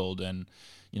criminal world. And,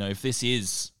 if this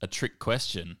is a trick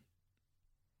question,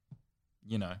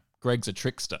 Greg's a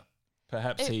trickster.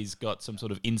 Perhaps he's got some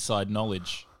sort of inside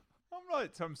knowledge. I'm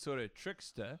not some sort of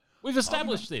trickster. We've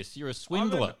established this. You're a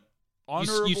swindler.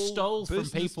 You stole from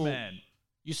people.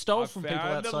 You stole from people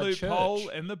outside church. I found a loophole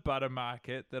in the butter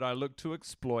market that I look to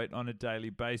exploit on a daily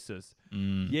basis.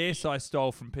 Yes, I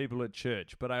stole from people at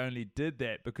church, but I only did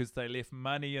that because they left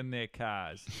money in their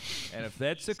cars. And if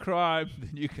that's a crime,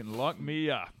 then you can lock me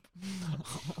up.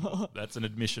 That's an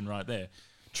admission right there.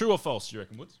 True or false, do you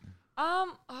reckon, Woods?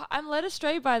 I'm led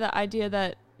astray by the idea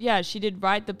that, she did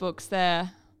write the books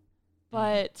there,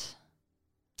 but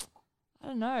I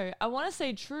don't know. I want to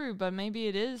say true, but maybe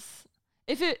it is.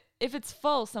 If it's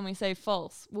false and we say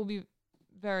false, we'll be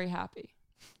very happy.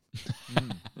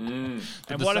 And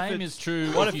the same is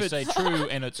true if you say true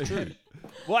and it's true.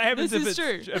 What happens if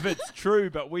it's true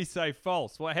but we say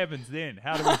false? What happens then?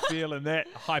 How do we feel in that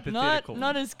hypothetical?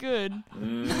 Not as good.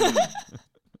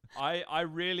 I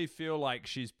really feel like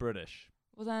she's British.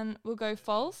 Well, then we'll go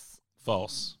false.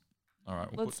 False. All right,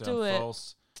 we'll Let's put down do it.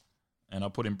 false. And I'll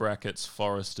put in brackets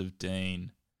Forest of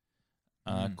Dean.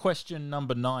 Question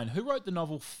number 9. Who wrote the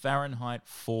novel Fahrenheit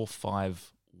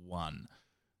 451?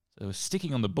 So we're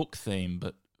sticking on the book theme,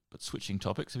 but switching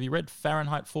topics. Have you read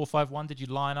Fahrenheit 451? Did you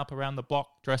line up around the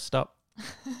block dressed up?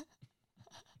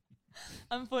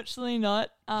 Unfortunately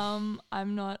not. I'm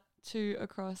not too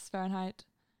across Fahrenheit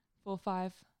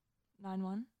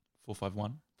 4591.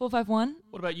 451? 451.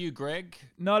 What about you, Greg?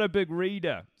 Not a big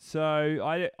reader,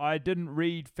 so I didn't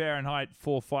read Fahrenheit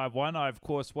 451. I, of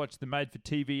course, watched the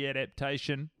made-for-TV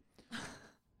adaptation.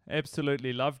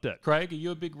 Absolutely loved it. Craig, are you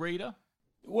a big reader?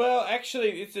 Well,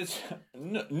 actually, it's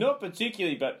not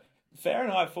particularly, but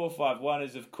Fahrenheit 451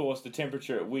 is, of course, the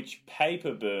temperature at which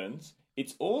paper burns.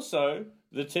 It's also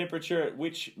the temperature at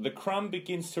which the crumb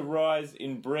begins to rise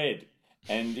in bread.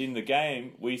 And in the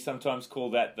game, we sometimes call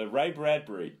that the Ray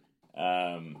Bradbury.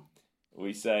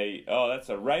 We say, that's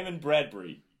a Raymond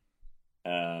Bradbury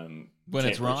when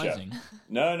it's rising.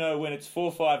 No, when it's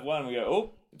 451, we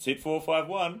go, it's hit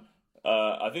 451.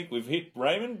 I think we've hit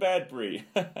Raymond Bradbury.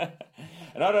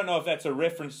 And I don't know if that's a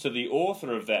reference to the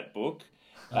author of that book,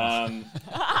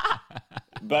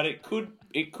 but it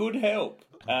could help.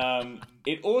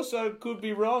 It also could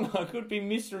be wrong. I could be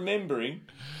misremembering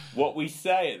what we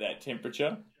say at that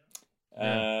temperature.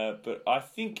 But I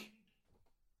think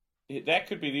that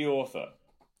could be the author.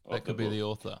 That could be the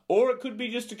author. Or it could be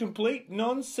just a complete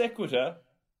non sequitur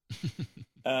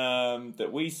that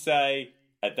we say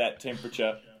at that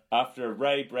temperature after a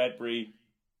Ray Bradbury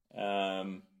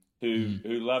who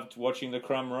loved watching the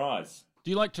crumb rise. Do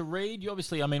you like to read? You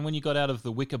obviously, I mean, when you got out of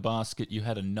the wicker basket, you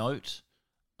had a note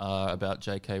about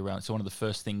J.K. Rowling. So one of the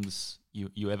first things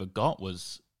you ever got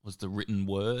was the written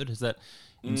word. Has that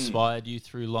inspired you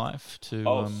through life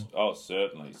to?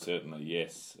 Certainly,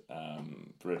 yes.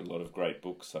 Read a lot of great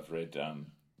books. I've read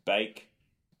Bake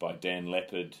by Dan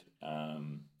Leppard,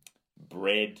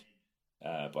 Bread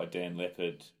by Dan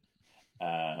Leppard,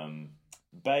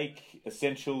 Bake,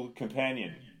 Essential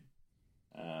Companion.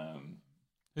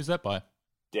 Who's that by?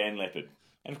 Dan Leppard.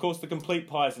 And, of course, The Complete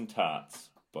Pies and Tarts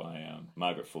by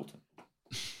Margaret Fulton.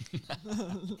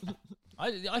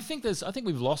 I think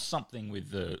we've lost something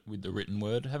with the written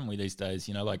word, haven't we, these days?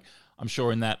 You know, like I'm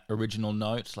sure in that original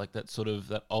note, like that sort of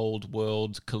that old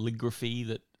world calligraphy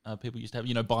that people used to have,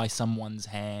 you know, by someone's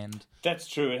hand. That's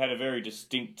true. It had a very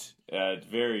distinct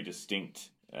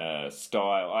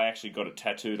style. I actually got it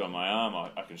tattooed on my arm.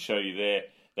 I can show you there.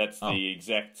 That's the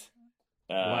exact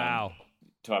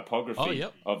typography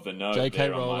of the note. J.K.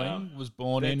 Rowling was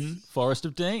born in Forest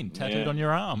of Dean, tattooed on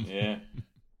your arm. Yeah.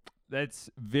 That's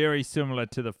very similar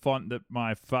to the font that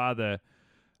my father,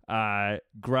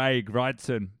 Greg, writes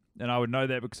in. And I would know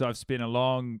that because I've spent a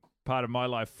long part of my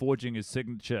life forging his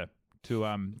signature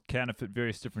to counterfeit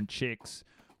various different checks,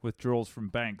 withdrawals from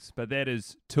banks. But that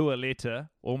is, to a letter,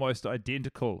 almost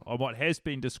identical on what has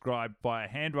been described by a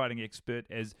handwriting expert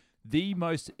as the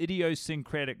most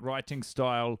idiosyncratic writing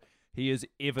style he has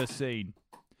ever seen.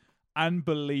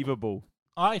 Unbelievable.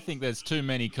 I think there's too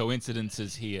many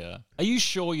coincidences here. Are you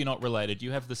sure you're not related?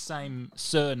 You have the same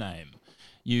surname.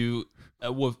 You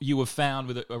were found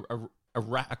with a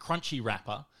crunchy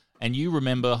wrapper, and you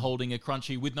remember holding a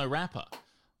crunchy with no wrapper.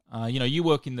 You know, you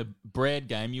work in the bread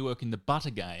game. You work in the butter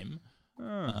game.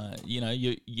 You know,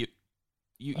 you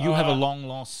have a long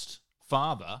lost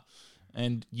father,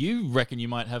 and you reckon you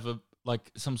might have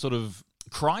some sort of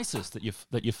crisis that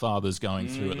your father's going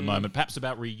through at the moment, perhaps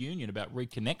about reunion, about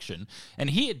reconnection.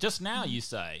 And here, just now, you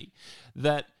say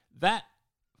that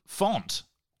font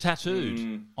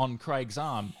tattooed on Craig's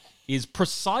arm is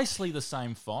precisely the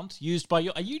same font used by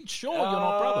you. Are you sure you're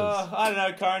not brothers? I don't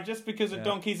know, Karen. Just because a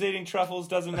donkey's eating truffles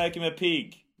doesn't make him a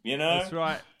pig, you know? That's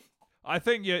right. I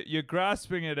think you're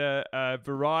grasping at a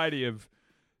variety of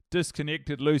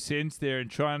disconnected loose ends there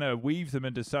and trying to weave them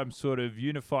into some sort of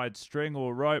unified string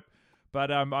or rope. But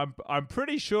I'm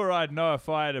pretty sure I'd know if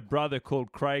I had a brother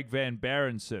called Craig Van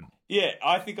Barrenson. Yeah,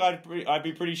 I think I'd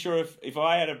be pretty sure if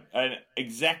I had an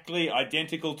exactly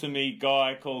identical to me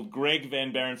guy called Greg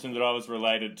Van Barrenson that I was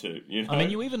related to. You know? I mean,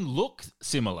 you even look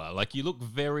similar. Like, you look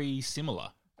very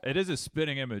similar. It is a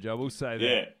spitting image, I will say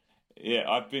that.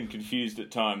 Yeah. I've been confused at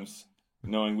times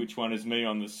knowing which one is me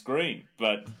on the screen,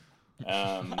 but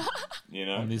you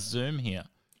know, on this Zoom here.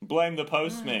 Blame the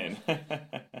postman.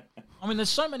 I mean, there's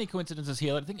so many coincidences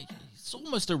here. I think it's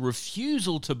almost a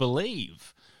refusal to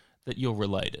believe that you're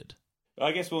related.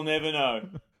 I guess we'll never know.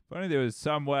 If only there was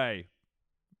some way.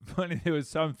 If only there was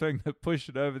something that pushed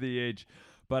it over the edge.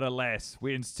 But alas,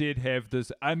 we instead have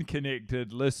this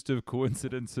unconnected list of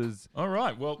coincidences. All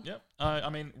right. Well, yep. I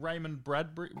mean, Raymond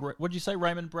Bradbury. What did you say,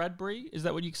 Raymond Bradbury? Is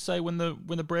that what you say when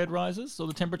the bread rises or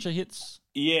the temperature hits?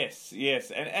 Yes.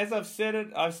 And as I've said it,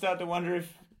 I've started to wonder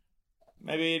if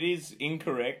maybe it is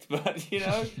incorrect. But you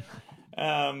know,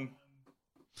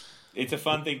 it's a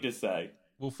fun thing to say.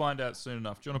 We'll find out soon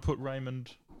enough. Do you want to put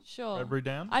Raymond Bradbury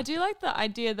down? I do like the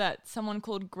idea that someone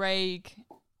called Greg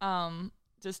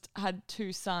just had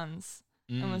two sons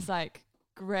and was like,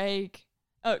 Greg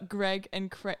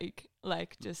and Craig.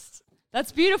 Like, just,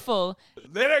 that's beautiful.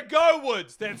 Let it go,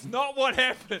 Woods. That's not what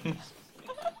happened.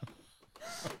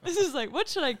 This is like, what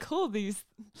should I call these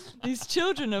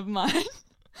children of mine?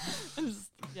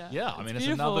 Yeah, I mean, it's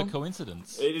another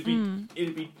coincidence. It'd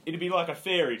be like a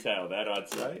fairy tale, that, I'd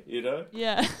say, you know?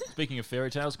 Yeah. Speaking of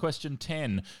fairy tales, question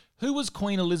 10. Who was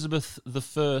Queen Elizabeth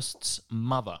I's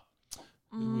mother?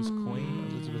 Who was Queen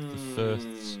Elizabeth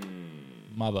I's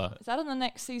mother? Is that on the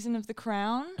next season of The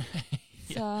Crown?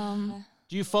 Yeah.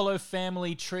 Do you follow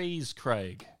family trees,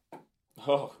 Craig?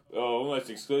 Oh, almost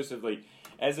exclusively.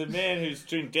 As a man who's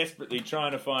desperately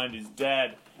trying to find his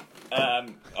dad,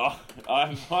 I'm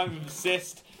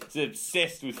obsessed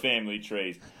with family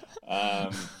trees.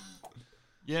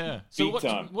 Yeah. So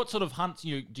time. What sort of hunt do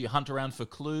you hunt around for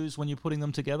clues when you're putting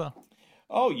them together?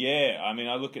 Oh yeah. I mean,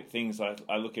 I look at things. I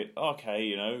look at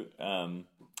you know,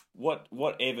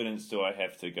 what evidence do I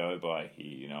have to go by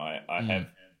here? You know, I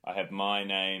have my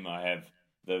name. I have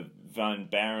the Van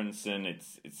Barrenson.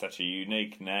 It's such a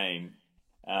unique name.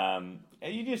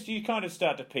 You kind of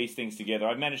start to piece things together.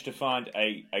 I've managed to find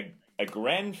a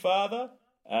grandfather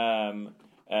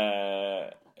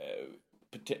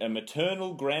a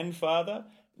maternal grandfather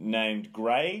named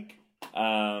Greg.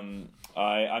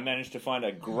 I managed to find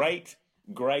a great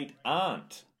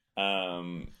aunt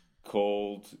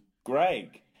called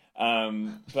Greg.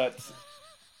 But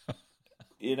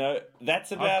you know,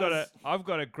 that's about. I've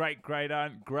got a great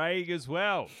aunt Greg as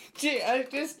well. Gee,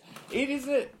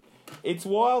 it's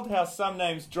wild how some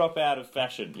names drop out of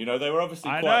fashion. You know, they were obviously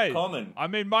quite common. I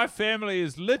mean, my family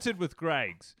is littered with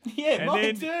Gregs. Yeah, and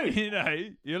mine then, too. You know,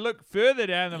 you look further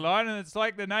down the line and it's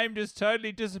like the name just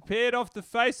totally disappeared off the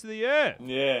face of the earth.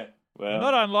 Yeah, well.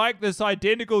 Not unlike this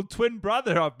identical twin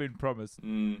brother I've been promised.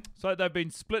 It's like they've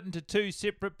been split into two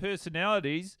separate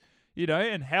personalities, you know,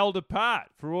 and held apart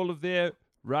for all of their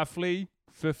roughly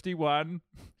 51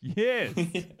 years.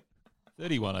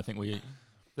 31, I think we...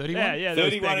 31? Yeah,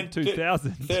 that was back in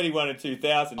 2000. 31 and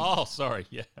 2000. Oh, sorry,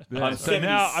 yeah. I'm so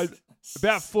now I'm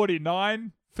about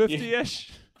 49,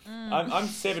 50-ish. I'm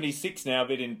 76 now,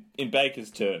 but in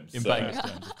Baker's terms. In Baker's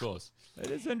terms, of course.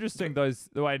 It is interesting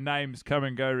the way names come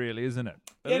and go, really, isn't it?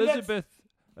 Yeah,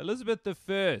 Elizabeth the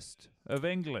First of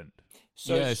England.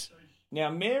 So yes. Now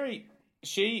Mary,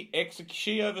 she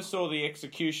oversaw the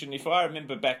execution. If I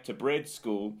remember back to bread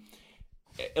school,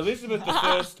 Elizabeth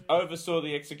I oversaw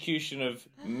the execution of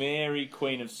Mary,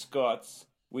 Queen of Scots,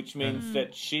 which means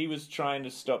that she was trying to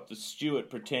stop the Stuart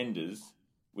pretenders,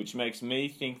 which makes me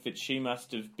think that she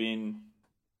must have been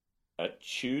a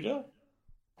Tudor,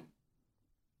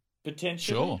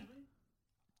 potentially.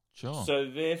 Sure. So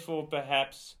therefore,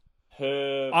 perhaps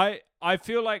her. I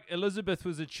feel like Elizabeth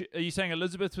was Are you saying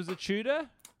Elizabeth was a Tudor?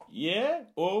 Yeah,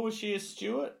 or was she a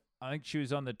Stuart? I think she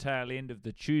was on the tail end of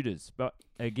the Tudors, but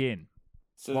again.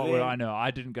 So what would I know? I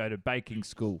didn't go to baking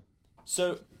school.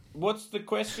 So, what's the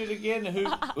question again? Who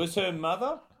was her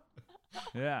mother?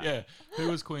 Yeah. Who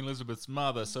was Queen Elizabeth's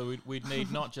mother? So we'd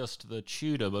need not just the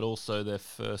Tudor, but also their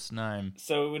first name.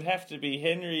 So it would have to be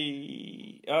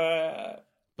Henry.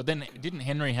 But then, didn't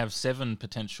Henry have 7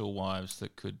 potential wives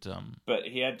that could? But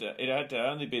it had to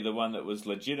only be the one that was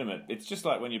legitimate. It's just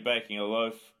like when you're baking a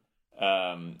loaf.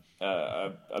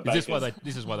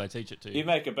 This is why they teach it to you. You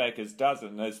make a baker's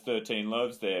dozen. There's 13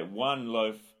 loaves there. One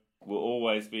loaf will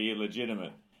always be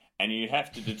illegitimate, and you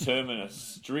have to determine a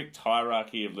strict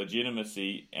hierarchy of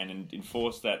legitimacy and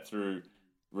enforce that through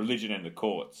religion and the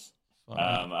courts.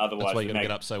 Otherwise, that's why you're going to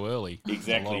get up so early.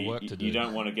 Exactly. A lot of work to do. You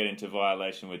don't want to get into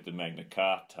violation with the Magna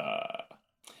Carta.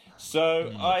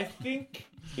 So I think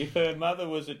if her mother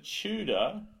was a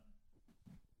Tudor,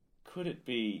 could it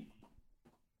be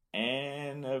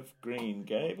Anne of Green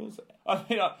Gables? I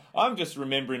mean, I'm just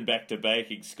remembering back to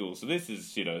baking school. So this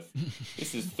is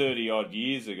 30 odd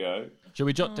years ago. Shall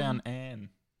we jot down Anne?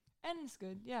 Anne's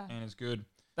good, yeah. Anne is good.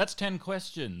 That's 10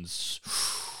 questions.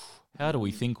 How do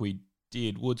we think we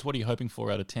did? Woods, what are you hoping for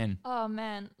out of 10? Oh,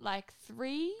 man, like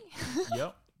 3?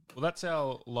 Yep. Well, that's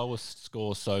our lowest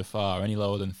score so far. Any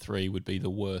lower than 3 would be the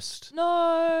worst.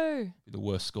 No. The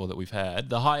worst score that we've had.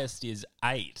 The highest is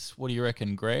 8. What do you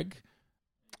reckon, Greg?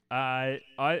 I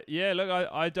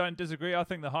don't disagree. I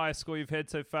think the highest score you've had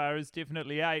so far is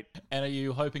definitely 8. And are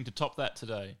you hoping to top that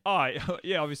today?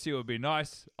 Yeah, obviously it would be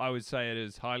nice. I would say it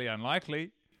is highly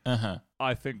unlikely.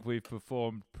 I think we've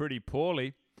performed pretty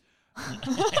poorly.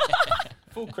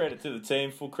 Full credit to the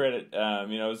team. Full credit.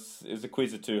 It was a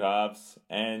quiz of 2 halves,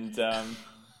 and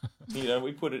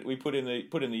we put in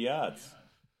the yards.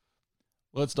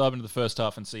 Well, let's dive into the first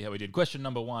half and see how we did. Question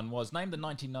number 1 was, name the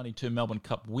 1992 Melbourne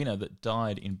Cup winner that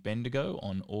died in Bendigo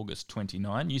on August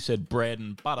 29. You said bread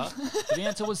and butter, but the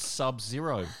answer was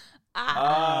Sub-Zero.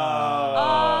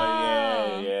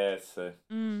 So.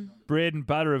 Bread and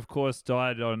butter, of course,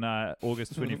 died on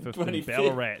August 25th in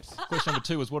Ballarat. Question number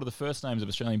 2 was, what are the first names of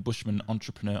Australian bushman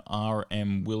entrepreneur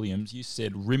R.M. Williams? You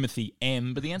said Rimothy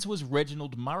M, but the answer was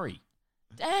Reginald Murray.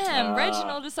 Damn,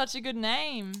 Reginald is such a good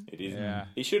name. It is. Yeah.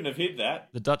 He shouldn't have hid that.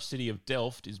 The Dutch city of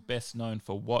Delft is best known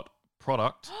for what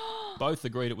product? Both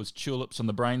agreed it was tulips on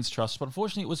the Brains Trust, but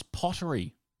unfortunately it was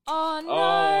pottery. Oh,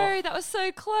 no. That was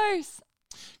so close.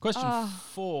 Question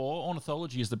 4.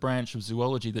 Ornithology is the branch of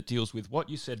zoology that deals with what?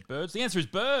 You said birds. The answer is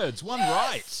birds. One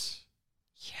right.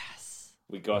 Yes.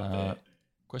 We got there.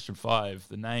 Question 5.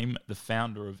 The name, the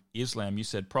founder of Islam. You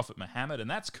said Prophet Muhammad, and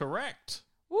that's correct.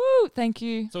 Woo, thank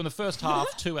you. So in the first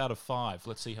half, 2 out of 5.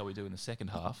 Let's see how we do in the second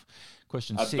half.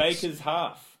 Question 6. A baker's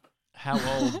half. How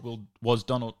old was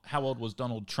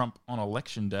Donald Trump on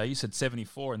election day? You said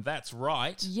 74, and that's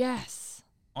right. Yes.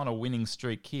 On a winning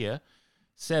streak here.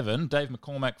 7. Dave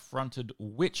McCormack fronted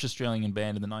which Australian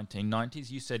band in the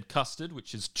 1990s? You said Custard,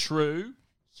 which is true.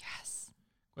 Yes.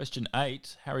 Question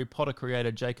 8. Harry Potter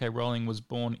creator J.K. Rowling was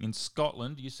born in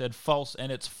Scotland. You said false,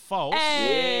 and it's false.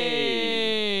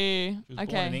 Hey. you. She was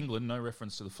born in England. No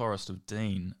reference to the Forest of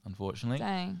Dean, unfortunately.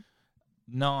 Dang.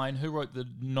 9. Who wrote the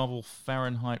novel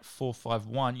Fahrenheit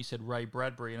 451? You said Ray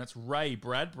Bradbury, and it's Ray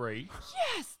Bradbury.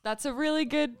 Yes, that's a really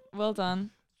good. Well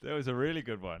done. That was a really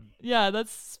good one. Yeah,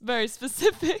 that's very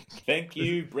specific. Thank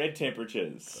you, bread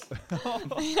temperatures.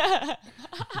 Yeah.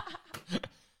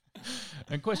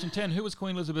 And question 10, who was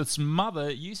Queen Elizabeth's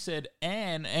mother? You said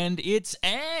Anne, and it's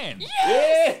Anne.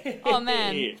 Yeah. Oh,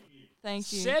 man.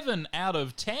 Thank you. 7 out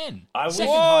of 10. I was-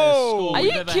 Second highest score Are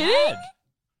we've you ever kidding? had.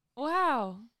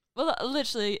 Wow. Well,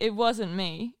 literally, it wasn't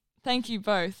me. Thank you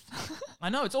both. I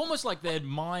know, it's almost like their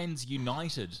minds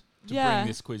united to Yeah. bring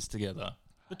this quiz together.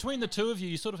 Between the two of you,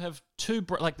 you sort of have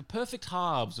like the perfect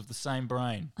halves of the same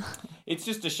brain. It's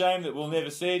just a shame that we'll never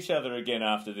see each other again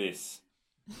after this.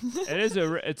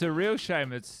 It's a real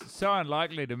shame. It's so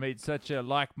unlikely to meet such a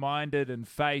like-minded and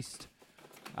faced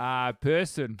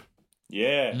person.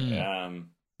 Yeah.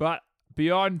 But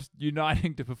beyond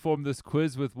uniting to perform this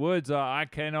quiz with words, I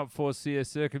cannot foresee a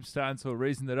circumstance or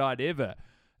reason that I'd ever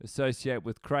associate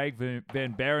with Craig Van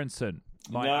Barrenson,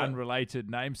 my unrelated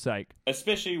namesake.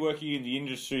 Especially working in the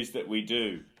industries that we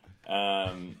do.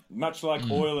 Much like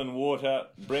oil and water,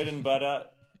 bread and butter,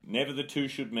 never the two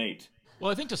should meet.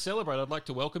 Well, I think to celebrate, I'd like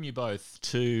to welcome you both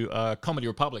to Comedy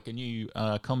Republic, a new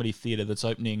comedy theatre that's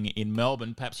opening in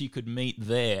Melbourne. Perhaps you could meet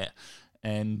there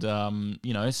and,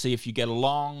 see if you get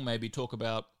along, maybe talk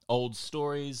about old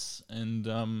stories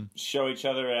and... show each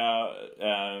other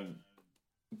our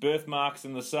birthmarks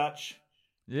and the such.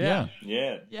 Yeah.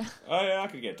 Yeah. Yeah. Oh, yeah, I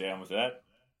could get down with that.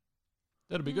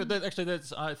 That'd be good.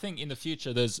 I think in the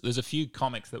future there's a few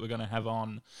comics that we're going to have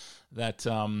on that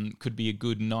could be a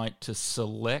good night to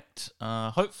select.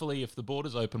 Hopefully, if the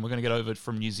borders open, we're going to get over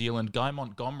from New Zealand. Guy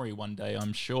Montgomery one day,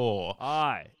 I'm sure.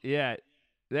 Yeah.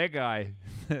 That guy.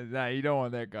 No, you don't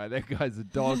want that guy. That guy's a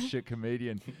dog shit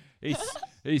comedian.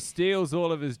 He steals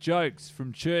all of his jokes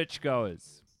from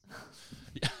churchgoers.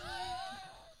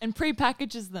 And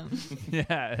pre-packages them.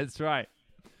 Yeah, that's right.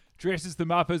 Dresses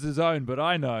them up as his own, but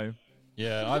I know.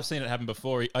 Yeah, I've seen it happen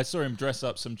before. I saw him dress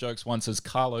up some jokes once as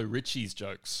Carlo Ritchie's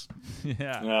jokes.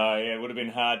 Yeah. Oh, yeah, it would have been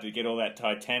hard to get all that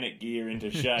Titanic gear into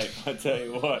shape, I tell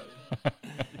you what.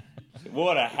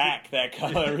 What a hack that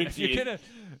Carlo Ritchie is.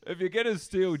 If you're going to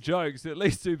steal jokes, at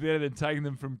least do better than taking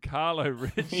them from Carlo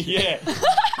Ritchie. Yeah.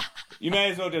 You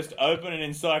may as well just open an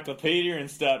encyclopedia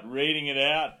and start reading it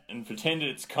out and pretend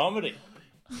it's comedy.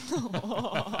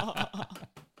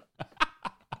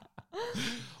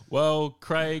 Well,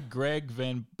 Greg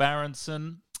Van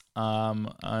Barrenson,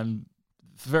 I'm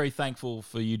very thankful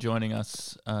for you joining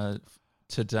us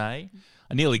today.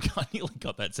 I nearly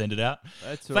got that sent out.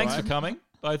 That's all Thanks right. for coming,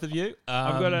 both of you.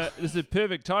 This is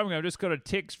perfect timing. I've just got a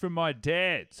text from my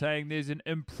dad saying there's an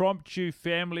impromptu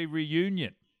family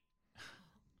reunion.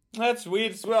 That's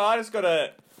weird as well. I just got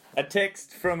a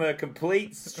text from a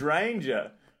complete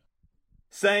stranger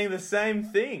saying the same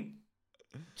thing.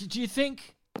 Do you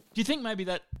think maybe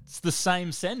that's the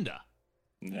same sender?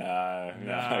 No,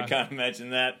 I can't imagine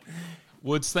that.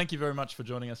 Woods, thank you very much for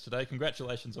joining us today.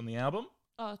 Congratulations on the album.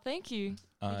 Oh, thank you.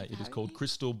 It is called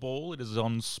Crystal Ball. It is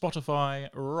on Spotify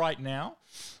right now.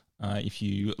 If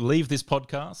you leave this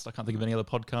podcast, I can't think of any other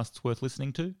podcasts worth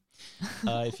listening to.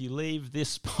 If you leave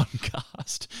this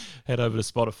podcast, head over to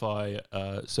Spotify,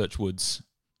 search Woods.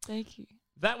 Thank you.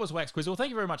 That was Wax Quiz. Well, thank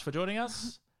you very much for joining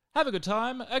us. Have a good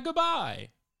time. Goodbye.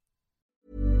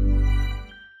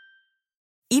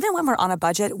 Even when we're on a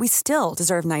budget, we still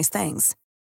deserve nice things.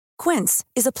 Quince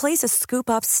is a place to scoop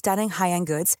up stunning high-end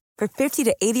goods for 50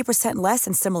 to 80% less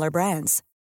than similar brands.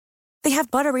 They have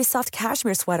buttery soft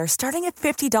cashmere sweaters starting at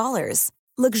 $50,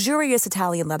 luxurious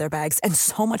Italian leather bags, and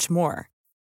so much more.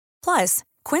 Plus,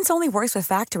 Quince only works with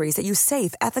factories that use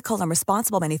safe, ethical, and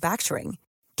responsible manufacturing.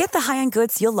 Get the high-end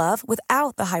goods you'll love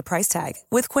without the high price tag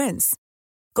with Quince.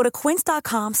 Go to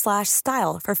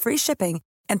quince.com/style for free shipping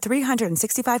and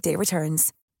 365-day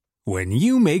returns. When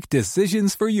you make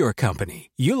decisions for your company,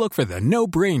 you look for the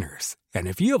no-brainers. And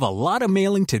if you have a lot of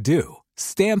mailing to do,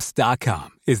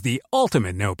 Stamps.com is the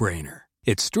ultimate no-brainer.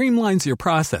 It streamlines your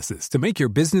processes to make your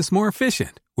business more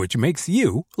efficient, which makes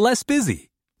you less busy.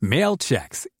 Mail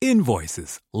checks,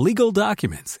 invoices, legal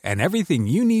documents, and everything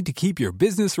you need to keep your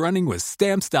business running with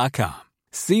Stamps.com.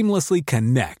 Seamlessly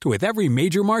connect with every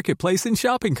major marketplace and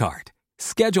shopping cart.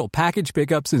 Schedule package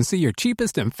pickups and see your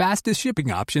cheapest and fastest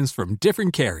shipping options from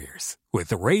different carriers.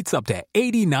 With rates up to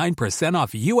 89%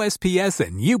 off USPS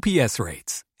and UPS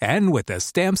rates. And with the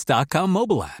Stamps.com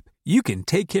mobile app, you can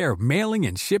take care of mailing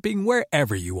and shipping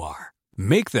wherever you are.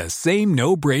 Make the same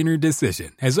no-brainer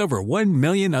decision as over 1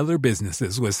 million other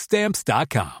businesses with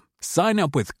Stamps.com. Sign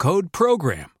up with code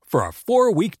PROGRAM for a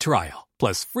 4-week trial.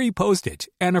 plus free postage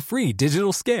and a free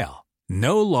digital scale.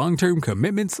 No long-term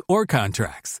commitments or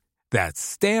contracts. That's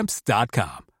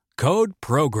Stamps.com. Code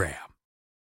PROGRAM.